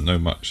 but he doesn't know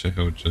much, so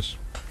he'll just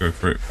go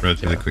for it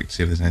relatively quick to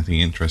see if there's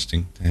anything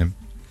interesting to him.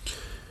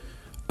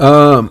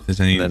 If there's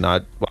any. And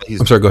then while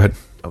he's I'm sorry, go ahead.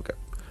 okay.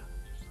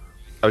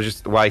 I was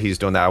just while he's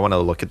doing that, I want to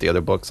look at the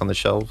other books on the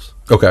shelves,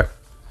 Okay.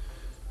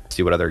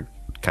 see what other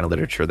kind of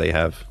literature they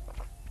have.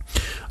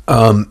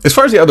 As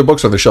far as the other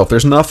books on the shelf,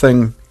 there's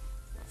nothing.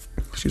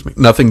 Excuse me.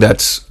 Nothing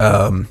that's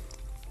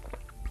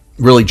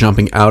really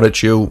jumping out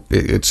at you.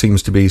 It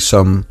seems to be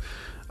some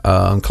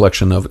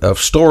collection of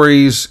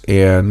stories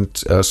and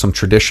some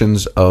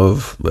traditions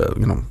of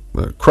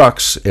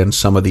Crux and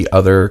some of the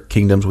other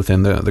kingdoms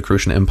within the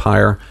Crucian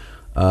Empire.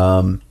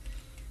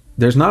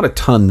 There's not a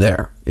ton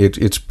there.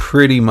 It's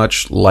pretty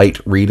much light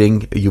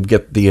reading. You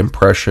get the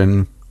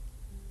impression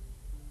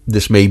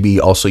this may be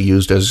also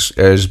used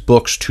as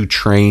books to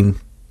train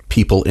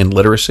people in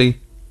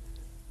literacy,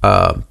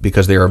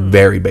 because they are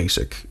very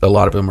basic. A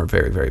lot of them are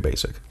very, very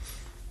basic.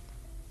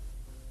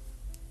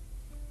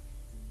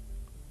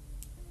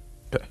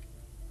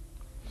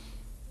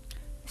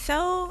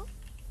 So,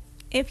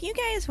 if you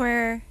guys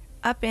were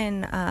up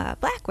in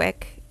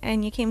Blackwick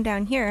and you came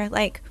down here,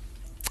 like,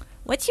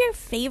 what's your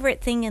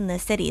favorite thing in the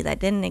city that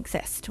didn't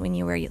exist when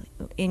you were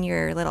in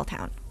your little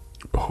town?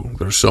 Oh,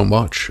 there's so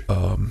much.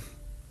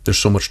 There's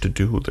so much to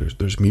do.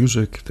 There's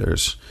music.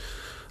 There's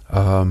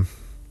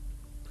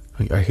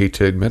I hate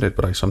to admit it,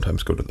 but I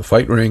sometimes go to the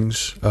fight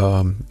rings,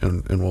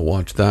 and we'll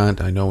watch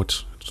that. I know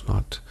it's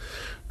not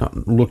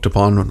looked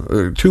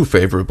upon too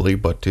favorably,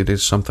 but it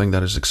is something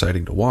that is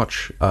exciting to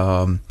watch.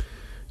 And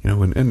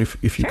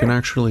if you can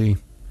actually,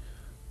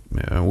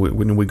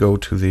 when we go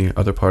to the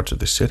other parts of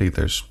the city,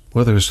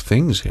 there's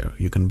things here.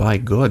 You can buy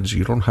goods.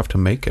 You don't have to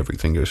make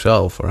everything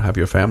yourself or have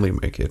your family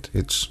make it.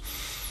 It's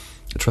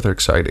rather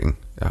exciting.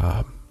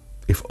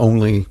 If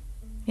only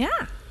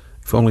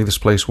this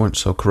place weren't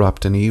so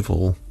corrupt and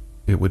evil,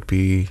 it would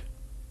be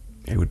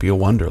a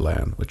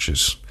wonderland, which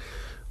is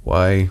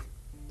why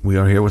we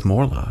are here with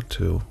Morla,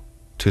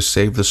 to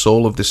save the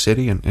soul of the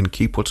city and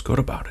keep what's good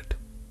about it.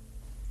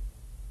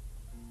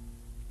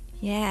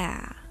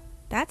 Yeah,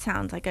 that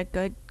sounds like a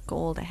good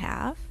goal to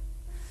have.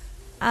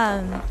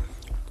 So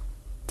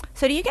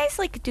do you guys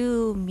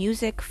do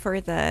music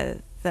for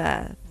the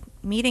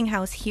meeting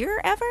house here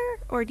ever,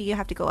 or do you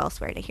have to go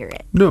elsewhere to hear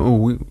it?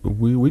 No,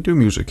 we do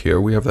music here.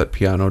 We have that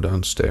piano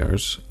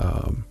downstairs,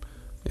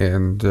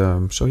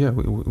 so yeah,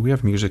 we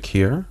have music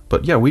here.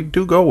 But yeah, we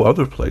do go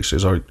other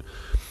places.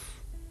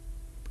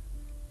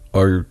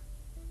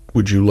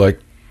 Would you like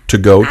to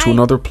go to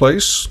another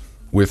place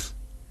with?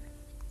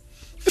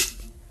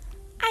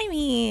 I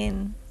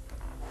mean,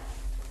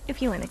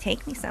 if you want to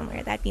take me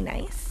somewhere, that'd be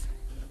nice.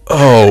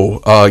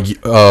 Oh,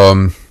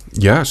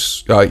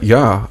 yes, yeah,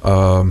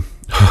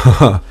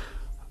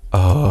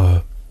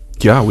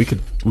 yeah, we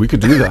could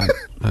do that.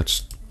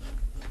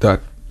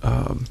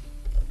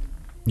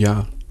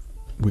 Yeah,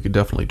 we could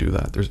definitely do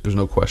that. There's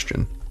no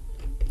question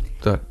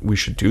that we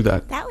should do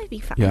that. That would be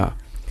fun. Yeah.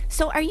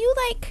 So are you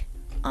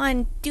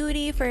on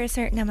duty for a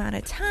certain amount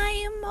of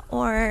time,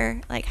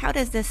 or how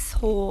does this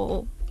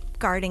whole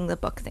guarding the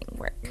book thing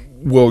work?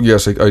 Well,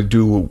 yes, I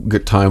do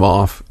get time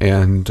off,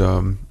 and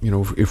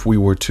if we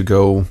were to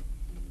go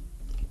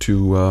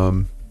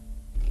to,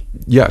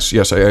 yes,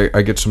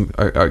 I get some.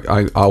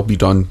 I'll be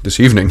done this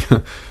evening.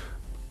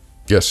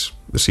 Yes,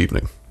 this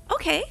evening.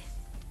 Okay.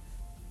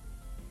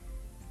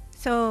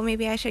 So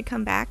maybe I should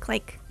come back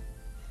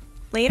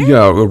later.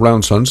 Yeah,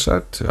 around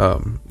sunset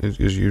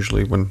is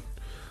usually when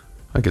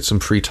I get some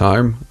free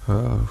time,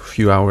 a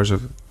few hours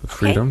of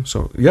freedom. Okay.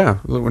 So yeah,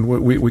 when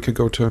we could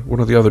go to one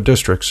of the other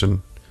districts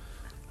and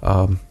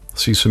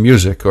see some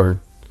music, or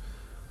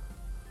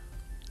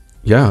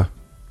yeah.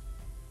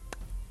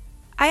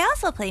 I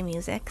also play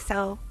music,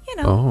 so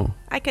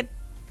I could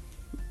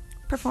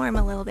perform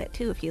a little bit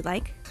too if you'd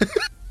like.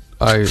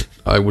 I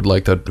would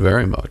like that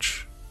very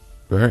much.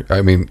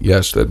 I mean,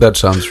 yes, that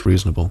sounds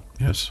reasonable.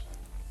 Yes.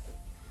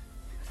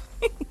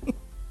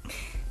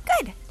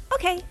 Good.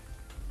 Okay.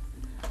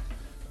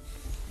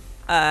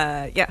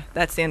 Yeah,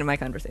 that's the end of my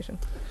conversation.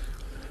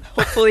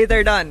 Hopefully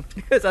they're done,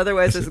 because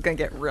otherwise this is going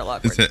to get real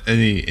awkward. Is there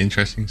any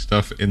interesting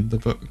stuff in the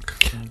book?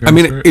 I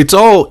mean, it's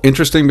all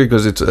interesting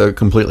because it's a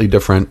completely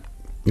different,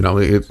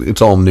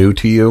 it's all new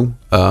to you.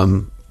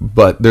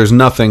 But there's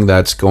nothing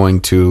that's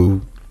going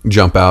to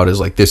jump out as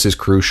like, this is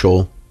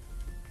crucial.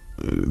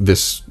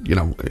 This,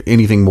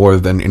 anything more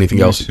than anything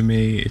New else. to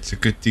me, it's a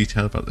good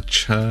detail about the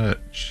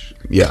church.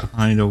 Yeah.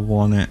 Kind of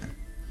want it.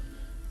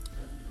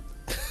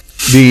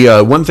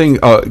 The one thing,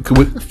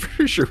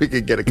 Pretty sure we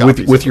could get a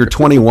copy. with your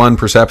 21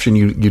 perception,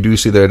 you do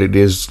see that it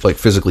is like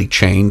physically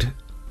chained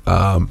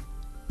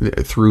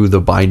through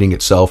the binding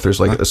itself. There's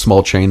like a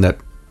small chain that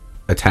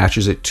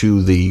attaches it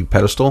to the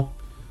pedestal.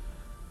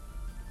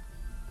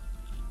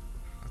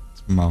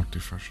 It's mildly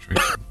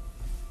frustrating.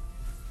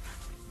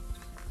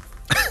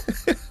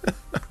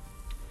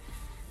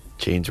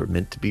 Chains were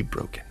meant to be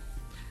broken.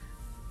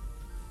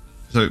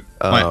 So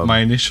my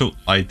initial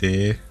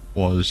idea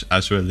was,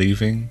 as we're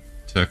leaving,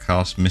 to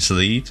cast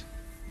Mislead,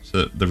 so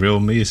that the real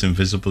me is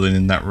invisible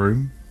in that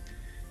room,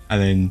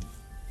 and then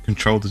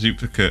control the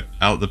duplicate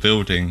out the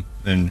building,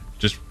 then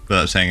just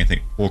without saying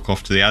anything, walk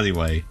off to the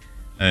alleyway,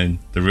 and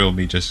the real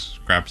me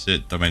just grabs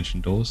it, dimension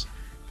doors.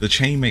 The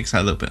chain makes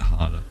that a little bit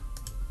harder.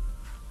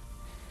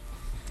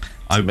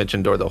 I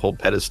mentioned door the whole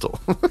pedestal.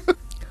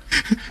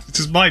 This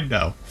is mine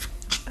now.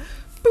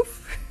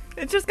 Poof.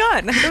 It's just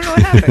gone. I don't know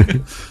what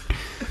happened.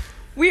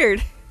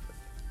 Weird.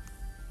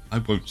 I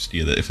won't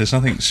steal it. If there's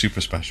nothing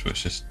super special,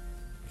 it's just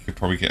you could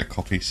probably get a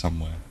copy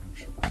somewhere. I'm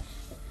sure.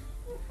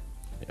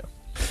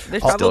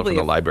 There's Still probably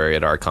from the library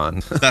at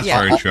Archon. That's Yeah,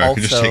 very true. I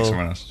can just take also-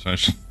 someone else's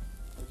version.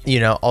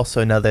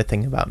 Also another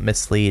thing about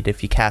Mislead,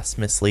 if you cast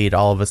Mislead,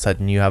 all of a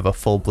sudden you have a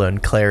full-blown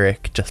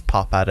cleric just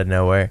pop out of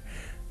nowhere.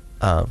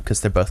 Because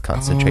they're both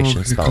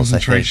concentration spells,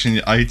 Concentration.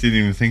 I didn't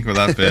even think of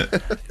that bit. I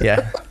think.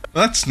 Yeah.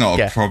 That's not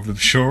Yeah. a problem,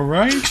 sure,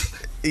 right?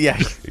 Yeah.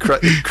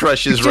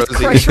 Crushes just Rosie.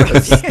 crush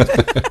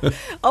Rosie.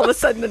 All of a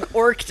sudden, an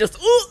orc just.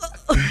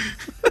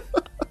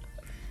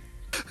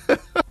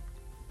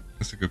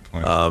 That's a good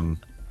point.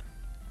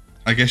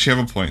 I guess you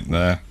have a point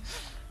there.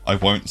 I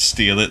won't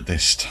steal it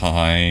this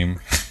time.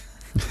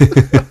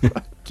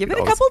 Give it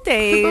a couple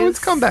days. Oh, it's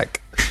come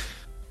back.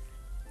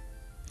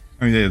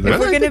 Oh yeah, If Well,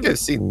 we're I gonna think be- I've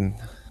seen.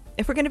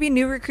 If we're going to be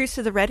new recruits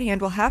to the Red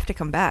Hand, we'll have to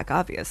come back,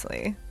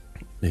 obviously.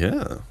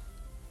 Yeah.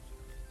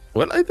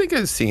 Well, I think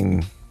I've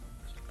seen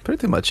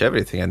pretty much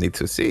everything I need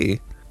to see.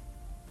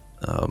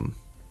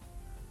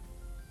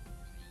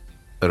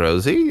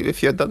 Rosie,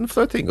 if you're done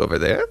flirting over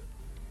there,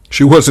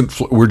 She wasn't.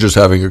 We're just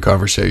having a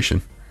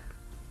conversation.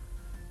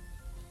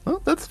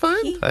 well, that's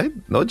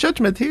fine. No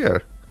judgment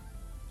here.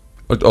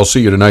 I'll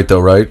see you tonight, though,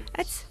 right?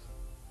 That's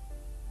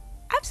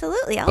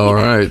absolutely. I'll All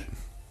be back. right.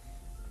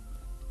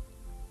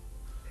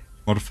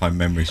 Modify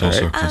memory is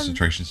also a Alright.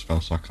 concentration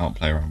spell, so I can't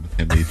play around with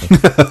him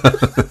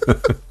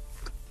either.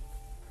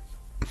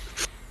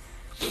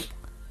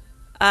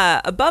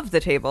 Above the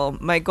table,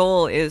 my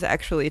goal is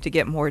actually to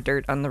get more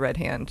dirt on the Red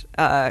Hand.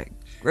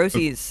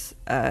 Rosie's.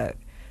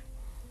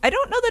 I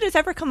don't know that it's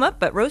ever come up,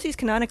 but Rosie's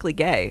canonically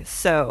gay,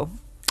 so.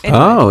 Anyway.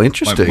 Oh, My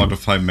interesting.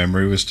 modify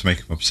memory was to make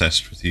him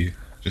obsessed with you,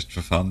 just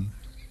for fun.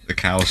 The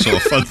cow sort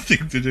of fun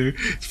thing to do.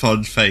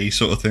 Fun, fey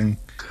sort of thing.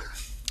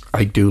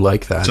 I do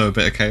like that. So a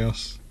bit of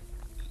chaos.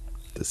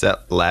 Does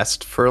that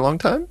last for a long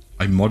time?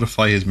 I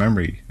modify his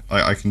memory.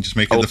 I can just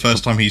make it Oh, the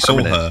first time he saw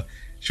permanent. her,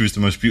 she was the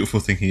most beautiful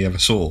thing he ever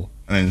saw.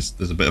 And then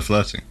there's a bit of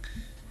flirting.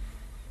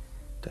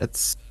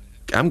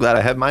 I'm glad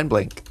I had mind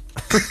blank.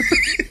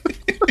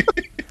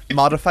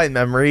 Modified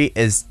memory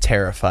is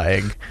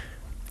terrifying.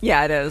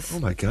 Yeah, it is. Oh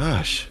my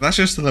gosh. That's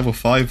just the level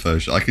 5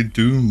 version. I could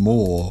do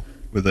more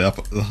with the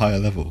higher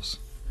levels.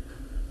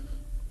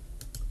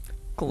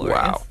 Glorious.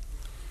 Wow.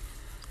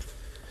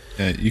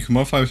 Yeah, you can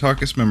modify a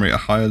target's memory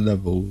at higher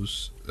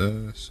levels.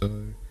 So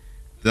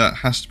that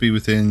has to be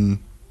within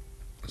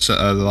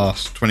the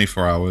last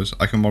 24 hours.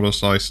 I can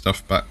modify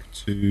stuff back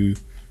to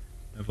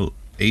level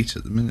 8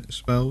 at the minute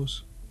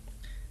spells.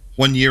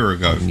 1 year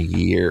ago.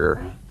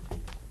 Year.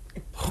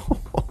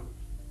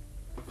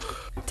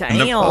 Damn.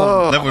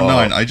 Level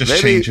 9, I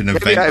just changed an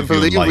event I of your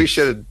believe life. we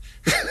should.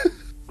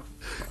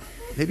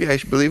 Maybe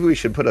believe we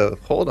should put a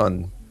hold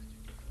on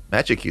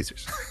magic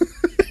users.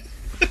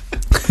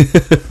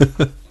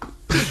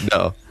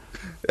 No,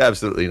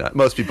 absolutely not.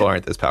 Most people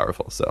aren't this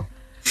powerful, so.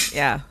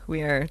 Yeah,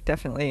 we are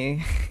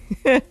definitely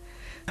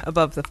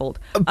above the fold.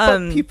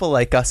 But people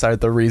like us are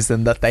the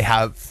reason that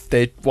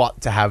they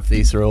want to have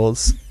these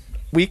rules.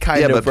 We kind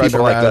Yeah, of but run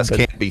people like around us and-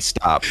 can't be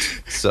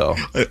stopped. So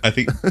I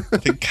think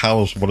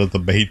Cal's one of the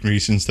main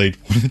reasons they'd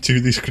want to do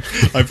these.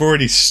 I've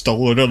already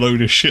stolen a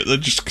load of shit that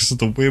just because of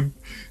the whim.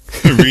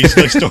 The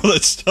reason I stole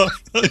that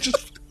stuff, I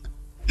just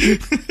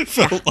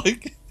felt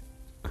like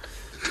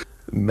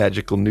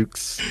magical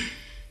nukes.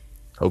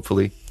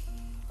 Hopefully,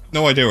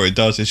 no idea what it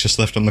does. It's just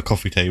left on the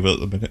coffee table at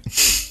the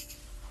minute.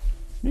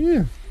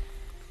 yeah.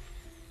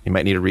 You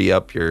might need to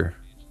re-up your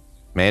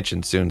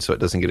mansion soon so it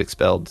doesn't get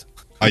expelled.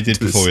 I did To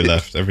the before we city.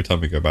 left. Every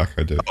time we go back,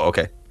 I do. Oh,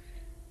 okay.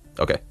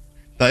 Okay.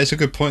 That is a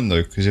good point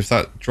though, because if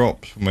that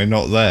drops when we're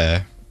not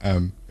there,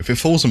 If it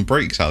falls and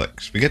breaks,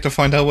 Alex, we get to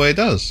find out what it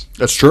does.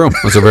 That's true.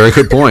 That's a very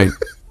good point.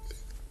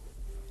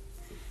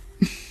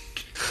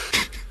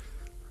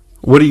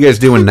 What are you guys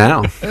doing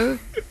now? I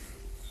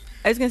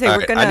was gonna say All we're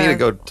right, gonna. I need to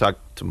go talk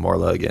to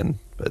Morla again,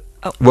 but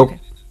Oh, Well, okay.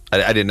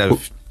 I didn't know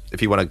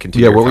if you want to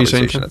continue Yeah, your what were you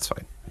saying, conversation, Tim? that's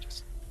fine.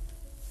 Just-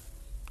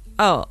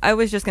 Oh, I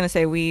was just gonna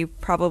say we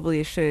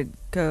probably should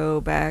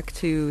go back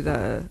to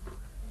the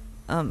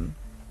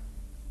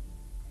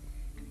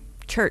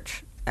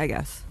church, I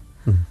guess.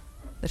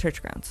 The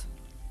church grounds.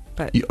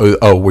 But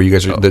where you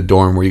guys are, the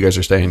dorm where you guys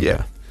are staying?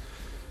 Yeah.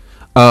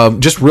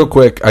 Just real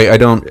quick, I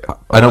don't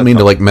mean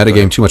to like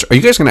metagame too much. Are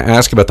you guys going to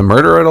ask about the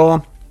murder at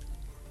all?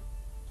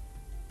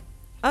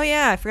 oh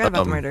yeah, I forgot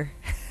about the murder.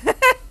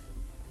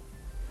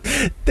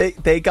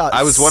 They got.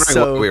 I was wondering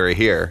so, what we were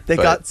here. They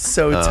but, got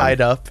so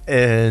tied up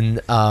in,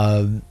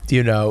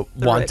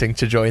 wanting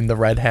to join the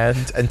Red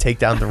Hand and take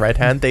down the Red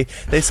Hand.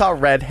 They saw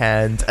Red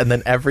Hand, and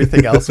then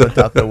everything else went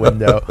out the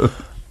window.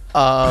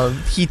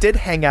 He did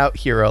hang out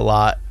here a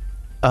lot,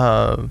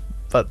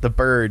 but the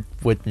bird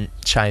wouldn't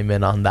chime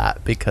in on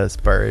that because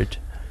bird.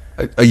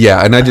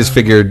 Yeah, and I just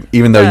figured,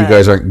 even though you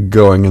guys aren't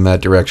going in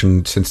that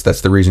direction, since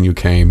that's the reason you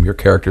came, your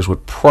characters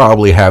would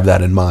probably have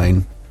that in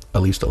mind,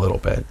 at least a little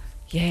bit.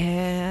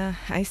 Yeah,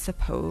 I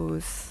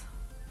suppose.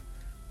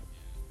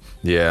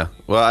 Yeah.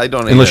 Well, I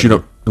don't. Unless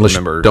even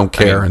you don't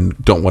care and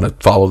don't want to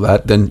follow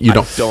that, then you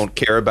don't. I don't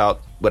care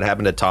about what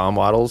happened to Tom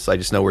Waddles. I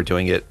just know we're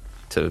doing it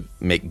to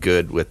make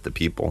good with the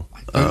people.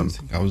 I don't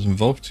think I was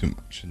involved too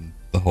much in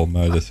the whole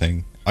murder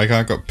thing. I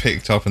kind of got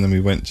picked up and then we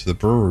went to the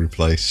brewery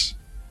place.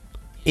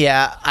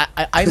 Yeah,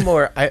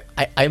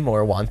 I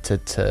more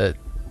wanted to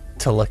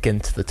look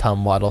into the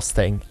Tom Waddles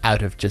thing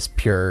out of just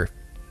pure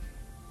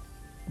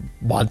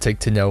wanting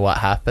to know what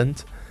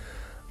happened.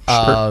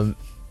 Sure.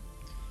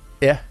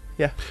 Yeah.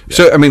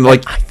 So I mean,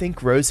 like, I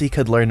think Rosie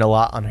could learn a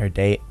lot on her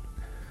date.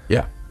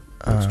 yeah,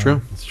 that's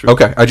true. It's true.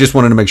 Okay, I just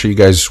wanted to make sure you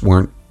guys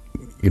weren't.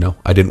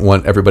 I didn't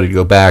want everybody to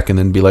go back and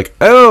then be like,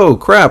 "Oh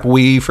crap,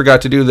 we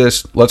forgot to do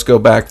this. Let's go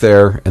back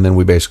there," and then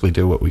we basically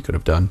do what we could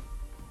have done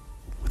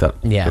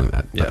without doing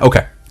that. Yeah. But,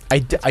 okay. I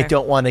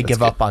don't want to give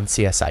good. up on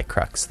CSI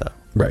Crux though.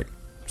 Right.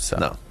 So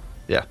No.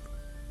 Yeah.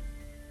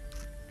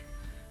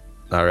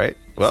 All right.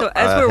 Well, so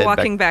as we're head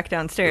walking back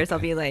downstairs, I'll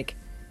be like,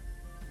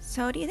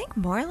 "So, do you think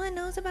Morla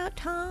knows about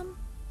Tom?"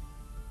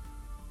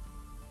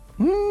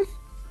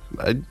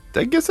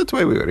 I guess that's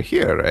why we were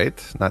here,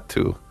 right? Not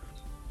to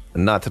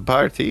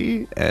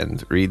party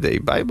and read a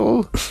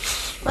Bible.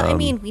 Well, I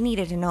mean, we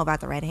needed to know about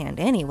the Red Hand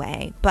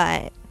anyway,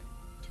 but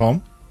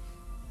Tom?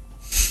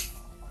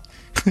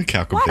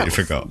 Cal completely Waddles.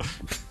 forgot.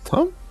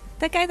 Tom?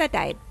 the guy that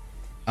died,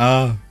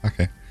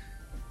 Okay.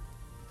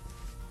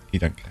 You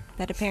don't care.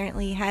 that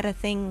apparently had a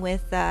thing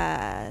with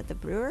the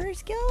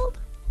Brewers Guild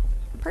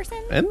person,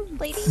 And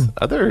lady.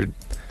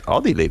 all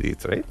the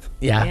ladies, right?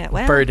 yeah, Yeah,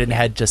 well, Bird and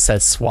Head just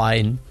says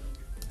swine.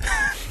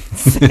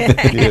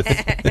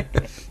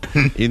 Yes.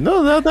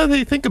 Now that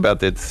I think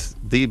about it,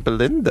 the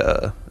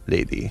Belinda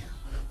lady,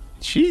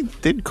 she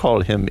did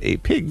call him a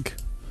pig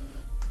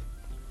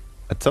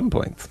at some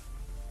point.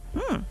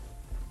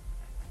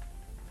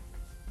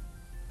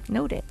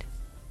 Noted.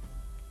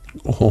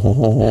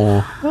 Oh.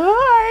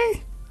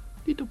 Hi,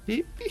 little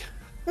baby.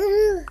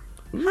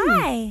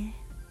 Hi.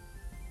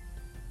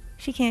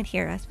 She can't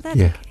hear us, but that's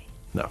Yeah. okay.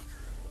 No.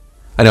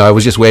 I know. I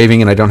was just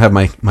waving, and I don't have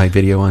my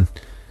video on.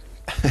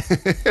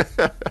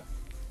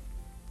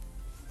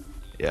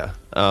 Yeah.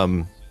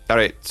 All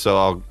right. So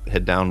I'll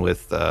head down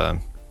with,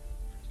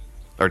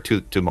 or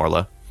to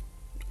Marla.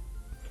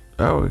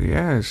 Oh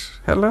yes.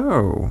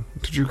 Hello.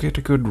 Did you get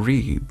a good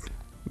read?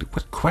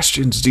 What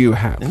questions do you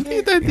have?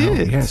 Indeed, I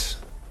did. Yes.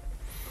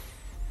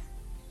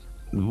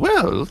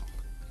 Well,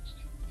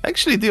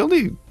 actually, the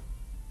only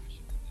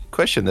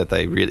question that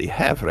I really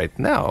have right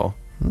now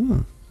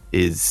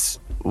is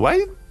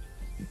why.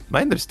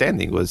 My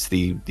understanding was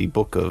the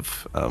book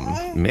of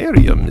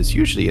Miriam is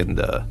usually in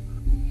the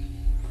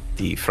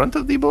front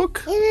of the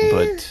book,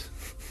 but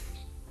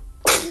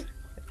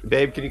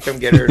babe, can you come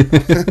get her?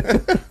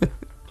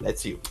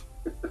 That's you.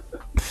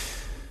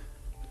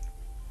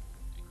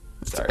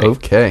 Sorry.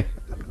 Okay.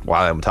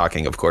 While I'm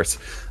talking, of course.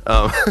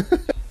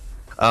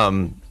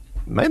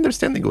 My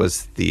understanding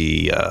was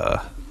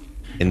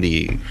in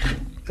the,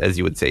 as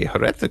you would say,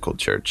 heretical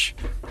church,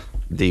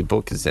 the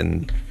book is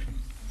in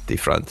the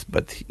front,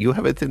 but you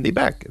have it in the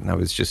back, and I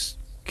was just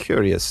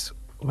curious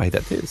why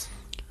that is.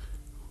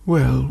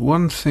 Well,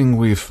 one thing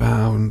we've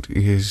found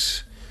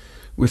is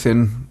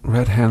within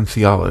Red Hand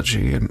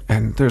theology,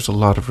 and there's a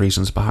lot of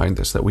reasons behind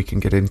this that we can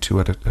get into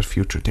at a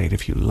future date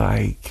if you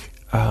like.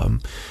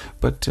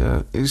 But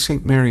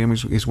St. Miriam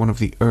is one of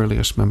the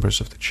earliest members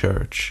of the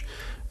church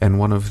and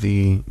one of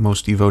the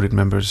most devoted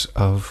members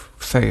of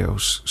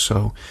Theos.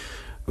 So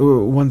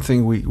one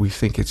thing we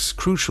think it's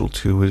crucial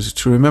to is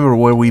to remember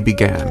where we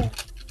began.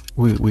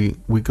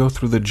 We go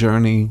through the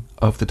journey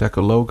of the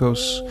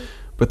Decalogos,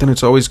 but then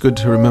it's always good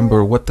to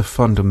remember what the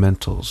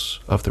fundamentals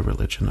of the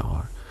religion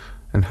are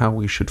and how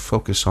we should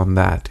focus on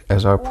that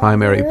as our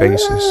primary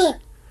basis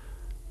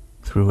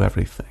through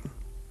everything.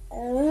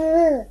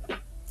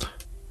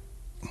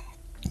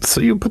 So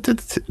you put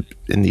it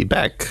in the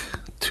back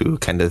to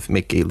kind of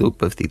make a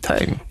loop of the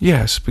time.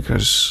 Yes,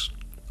 because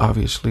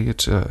obviously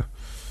it's a...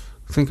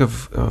 Think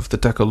of the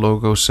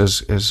Decalogos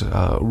as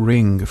a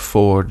ring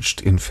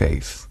forged in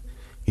faith.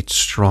 It's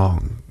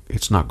strong.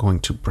 It's not going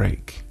to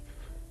break.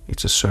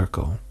 It's a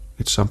circle.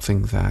 It's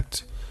something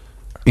that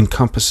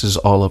encompasses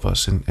all of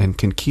us and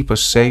can keep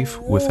us safe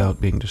without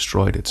being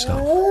destroyed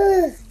itself.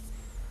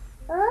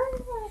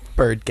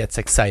 Bird gets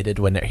excited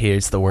when it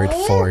hears the word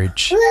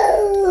forge.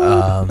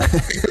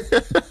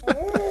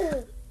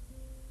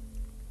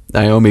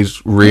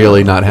 Naomi's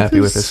really not happy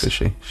with this, is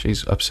she?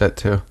 She's upset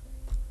too.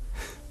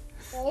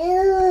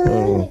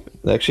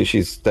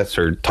 Actually, that's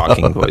her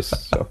talking voice.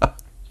 So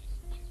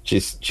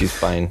she's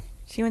fine.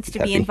 She wants to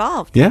Happy. be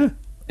involved. Yeah.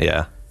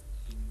 Yeah.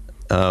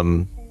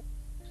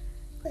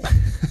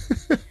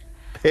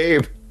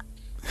 Babe.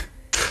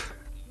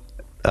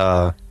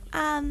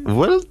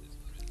 Well,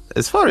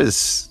 as far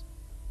as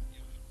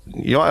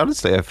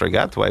honestly, I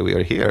forgot why we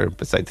were here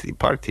besides the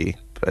party,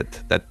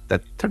 but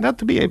that turned out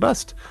to be a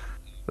bust.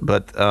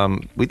 But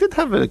we did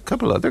have a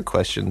couple other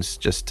questions,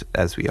 just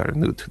as we are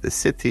new to the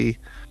city.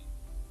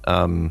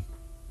 I'm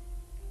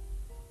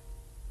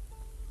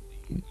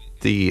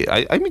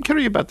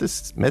curious about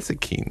this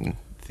Mezakeen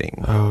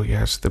thing. Oh,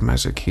 yes, the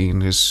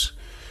Mezakeen is...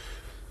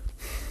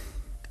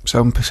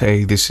 Some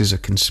say this is a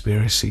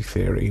conspiracy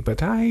theory,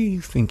 but I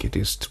think it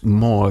is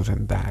more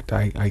than that.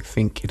 I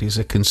think it is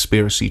a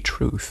conspiracy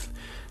truth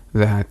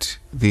that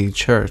the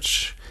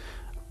church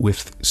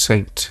with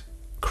Saint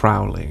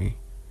Crowley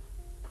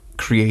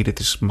created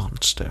this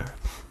monster.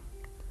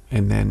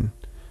 And then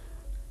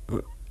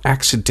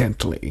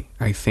accidentally,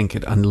 I think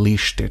it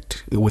unleashed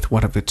it with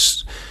one of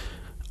its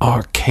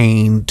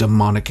arcane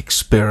demonic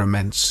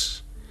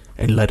experiments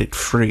and let it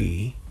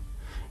free.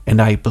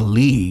 And I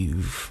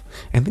believe,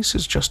 and this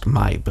is just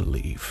my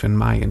belief and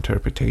my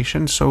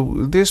interpretation,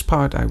 so this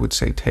part I would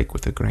say take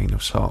with a grain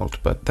of salt,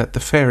 but that the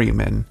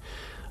ferrymen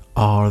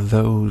are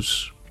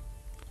those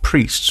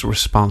priests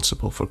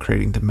responsible for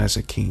creating the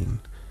Mezakeen,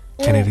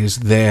 and it is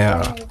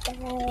their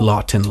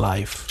lot in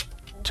life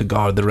to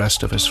guard the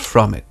rest of us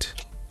from it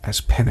as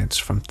penance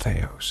from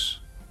Theos.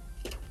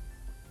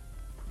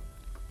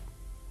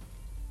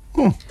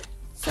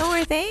 So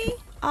are they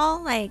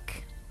all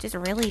like just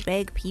really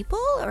big people,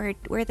 or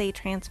were they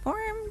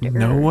transformed?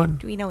 No or one.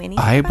 Do we know anything?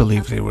 I about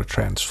believe them? they were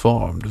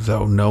transformed,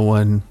 though no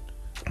one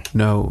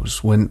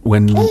knows. When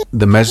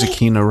the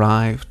Mezakeen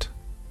arrived,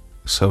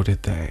 so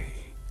did they.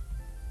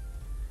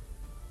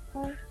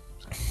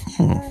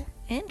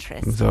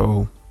 Interesting.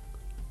 Though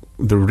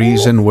the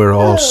reason we're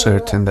all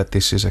certain that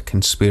this is a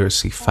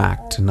conspiracy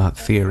fact, not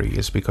theory,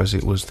 is because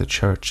it was the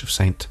Church of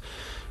Saint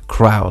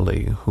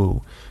Crowley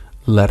who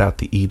let out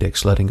the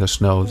edicts letting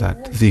us know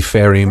that the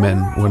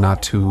ferrymen were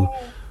not to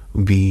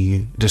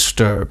be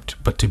disturbed,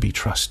 but to be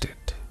trusted.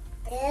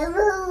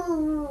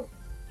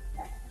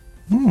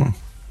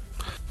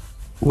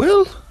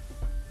 Well,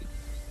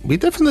 we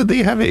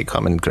definitely have a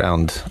common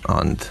ground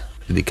on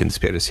the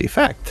conspiracy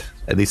fact,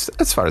 at least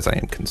as far as I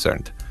am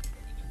concerned.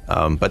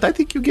 But I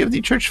think you give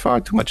the church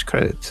far too much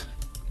credit.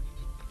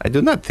 I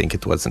do not think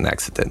it was an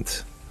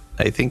accident.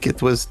 I think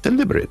it was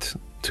deliberate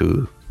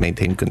to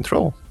maintain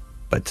control.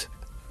 But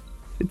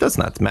it does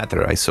not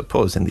matter, I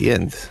suppose, in the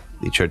end.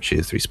 The church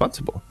is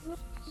responsible.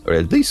 Or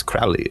at least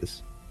Crowley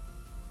is.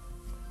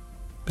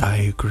 I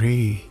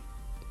agree.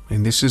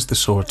 And this is the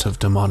sort of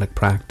demonic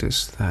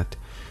practice that,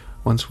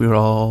 once we're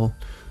all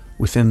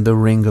within the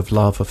ring of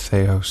love of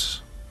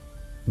Theos,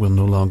 will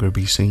no longer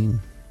be seen.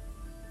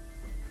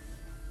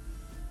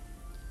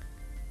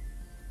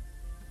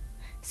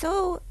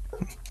 So,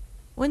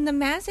 when the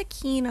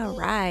Mazakeen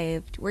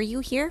arrived, were you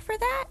here for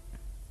that?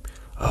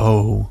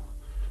 Oh,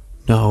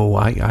 no,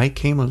 I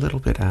came a little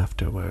bit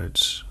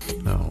afterwards.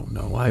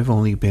 No, I've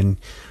only been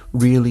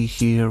really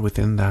here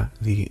within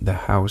the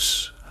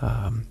house,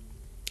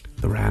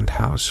 the Rand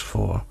house,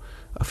 for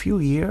a few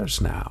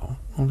years now.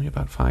 Only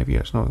about 5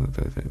 years. No,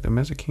 the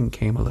Mezakeen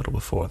came a little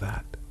before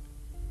that.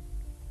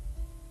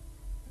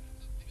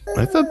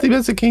 I thought the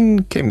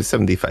Mezakeen came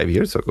 75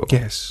 years ago.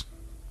 Yes.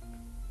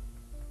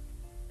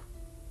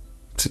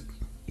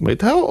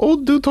 Wait, how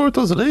old do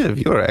turtles live?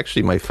 You're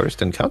actually my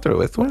first encounter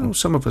with one. Well,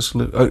 some of us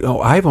live...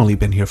 I've only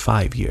been here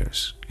 5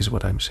 years, is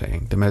what I'm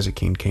saying. The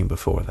Mezakeen came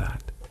before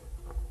that.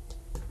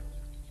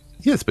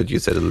 Yes, but you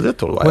said a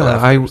little while Well,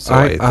 after, so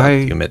I thought I-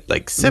 you meant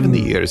like 70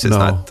 years is no.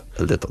 not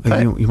a little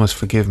time. You must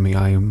forgive me.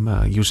 I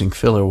am using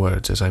filler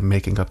words as I'm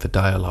making up the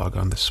dialogue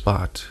on the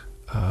spot.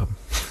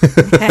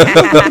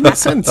 That makes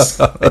sense.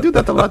 I do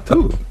that a lot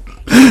too.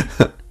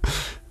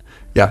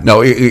 Yeah,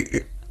 no,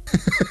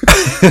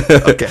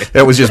 Okay.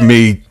 that was just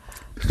me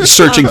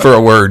searching for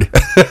a word.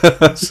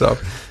 So,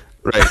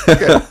 Right.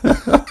 Okay.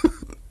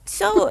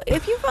 So,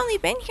 if you've only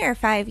been here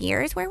 5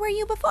 years, where were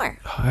you before?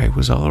 I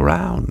was all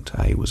around.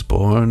 I was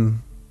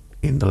born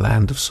in the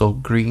land of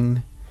Salt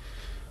Green,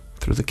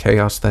 through the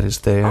chaos that is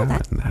there, Oh,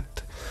 that- in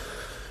that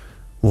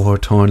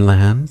war-torn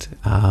land.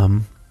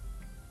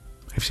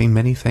 I've seen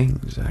many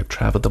things. I've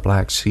traveled the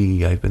Black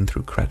Sea. I've been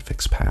through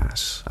Kretvik's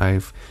Pass.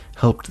 I've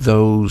helped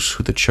those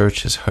who the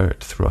church has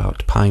hurt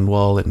throughout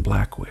Pinewall and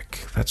Blackwick.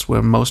 That's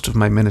where most of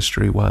my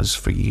ministry was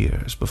for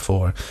years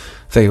before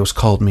Theos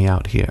called me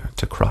out here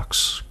to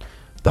Crux,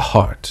 the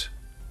heart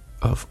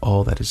of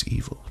all that is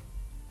evil.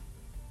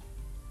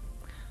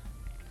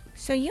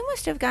 So you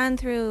must have gone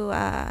through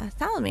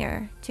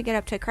Thalamir to get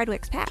up to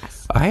Credwick's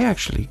Pass. I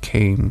actually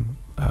came...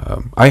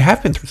 I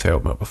have been through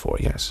Theomir before,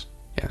 yes.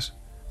 Yes.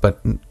 But,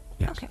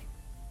 yes. Okay.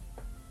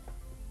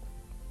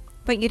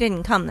 But you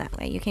didn't come that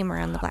way. You came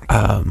around the Black.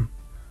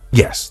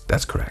 Yes,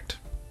 that's correct.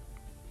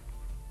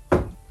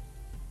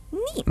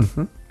 Neat.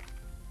 Mm-hmm.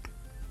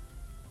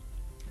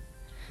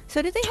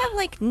 So do they have,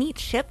 like, neat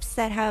ships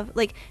that have,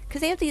 like...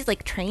 Because they have these,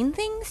 like, train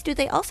things. Do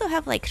they also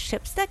have, like,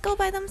 ships that go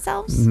by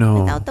themselves? No.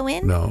 Without the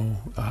wind? No,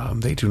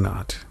 they do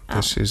not.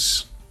 Oh.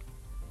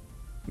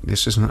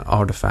 This is an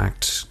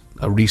artifact,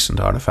 a recent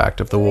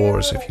artifact of the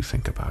wars, if you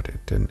think about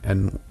it,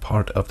 and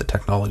part of the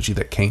technology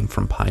that came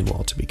from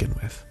Pinewall to begin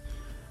with.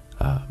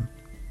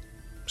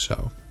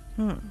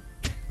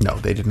 No,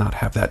 they did not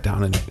have that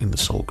down in the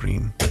Soul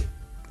Green.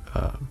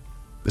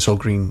 The Soul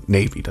Green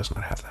Navy does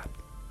not have that.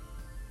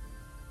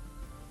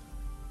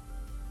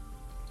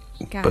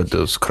 Gotcha. But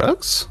those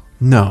Crux?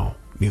 No,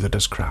 neither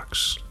does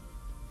Crux.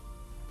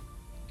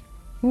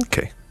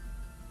 Okay.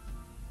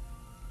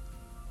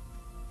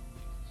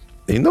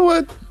 You know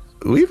what?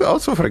 We've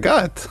also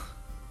forgot.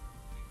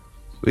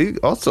 We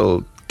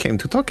also came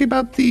to talk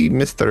about the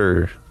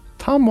Mr.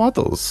 Tom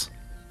Waddles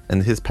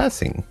and his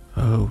passing.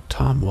 Oh,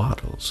 Tom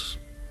Waddles.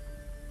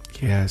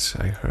 Yes,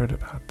 I heard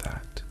about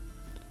that.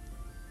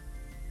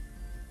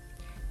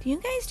 Do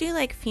you guys do,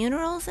 like,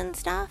 funerals and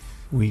stuff?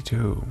 We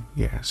do,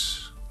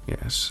 yes.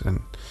 Yes,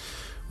 and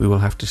we will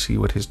have to see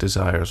what his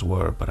desires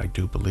were, but I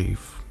do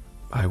believe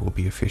I will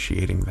be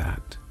officiating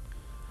that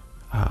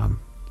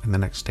in the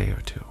next day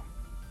or two.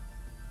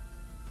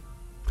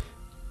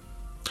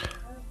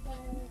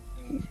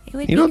 It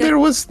would You be know, good- there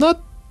was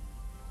not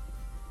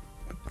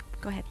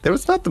Go ahead.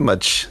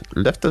 much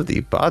left of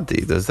the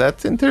body. Does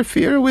that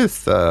interfere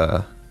with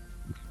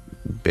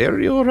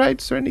burial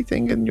rites or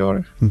anything in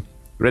your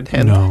red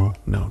hand? No.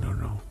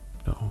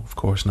 Of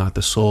course not.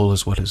 The soul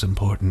is what is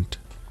important.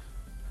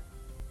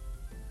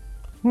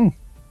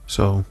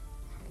 So,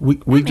 we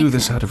do makes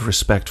this sense. out of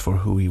respect for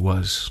who he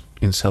was,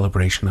 in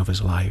celebration of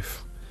his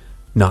life,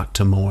 not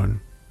to mourn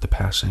the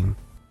passing.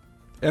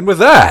 And with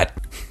that,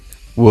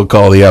 we'll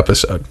call the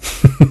episode.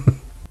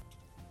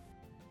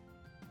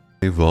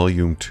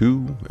 Volume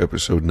 2,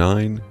 Episode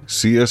 9,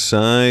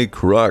 CSI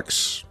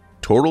Crux,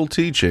 Total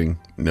Teaching,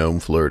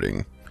 Gnome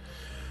Flirting.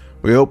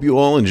 We hope you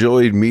all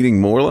enjoyed meeting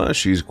Morla.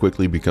 She's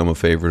quickly become a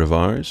favorite of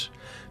ours.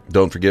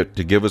 Don't forget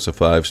to give us a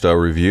 5-star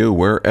review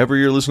wherever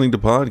you're listening to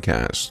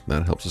podcasts.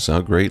 That helps us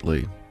out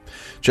greatly.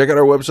 Check out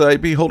our website,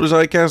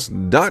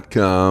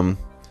 beholdersicast.com.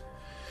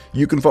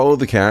 You can follow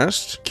the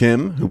cast.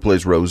 Kim, who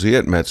plays Rosie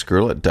at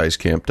Metzgirl at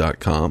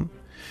dicecamp.com.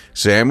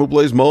 Sam, who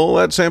plays Mole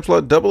at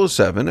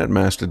Samslot007 at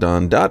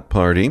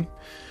mastodon.party.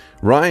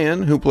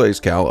 Ryan, who plays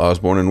Cal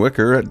Osborne and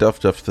Wicker at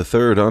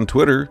DuffDuff3rd on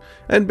Twitter.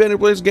 And Ben, who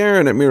plays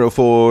Garen at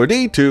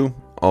Miro4D2,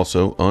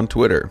 also on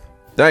Twitter.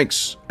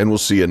 Thanks, and we'll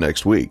see you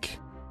next week.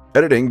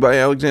 Editing by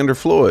Alexander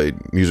Floyd.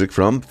 Music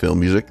from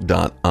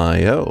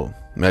filmmusic.io.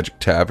 Magic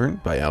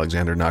Tavern by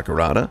Alexander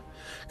Nakarada.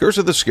 Curse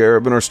of the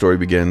Scarab and Our Story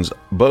Begins,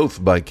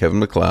 both by Kevin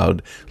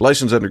MacLeod.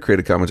 Licensed under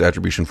Creative Commons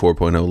Attribution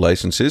 4.0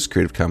 licenses.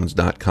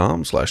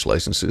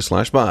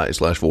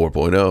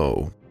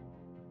 CreativeCommons.com/licenses/by/4.0.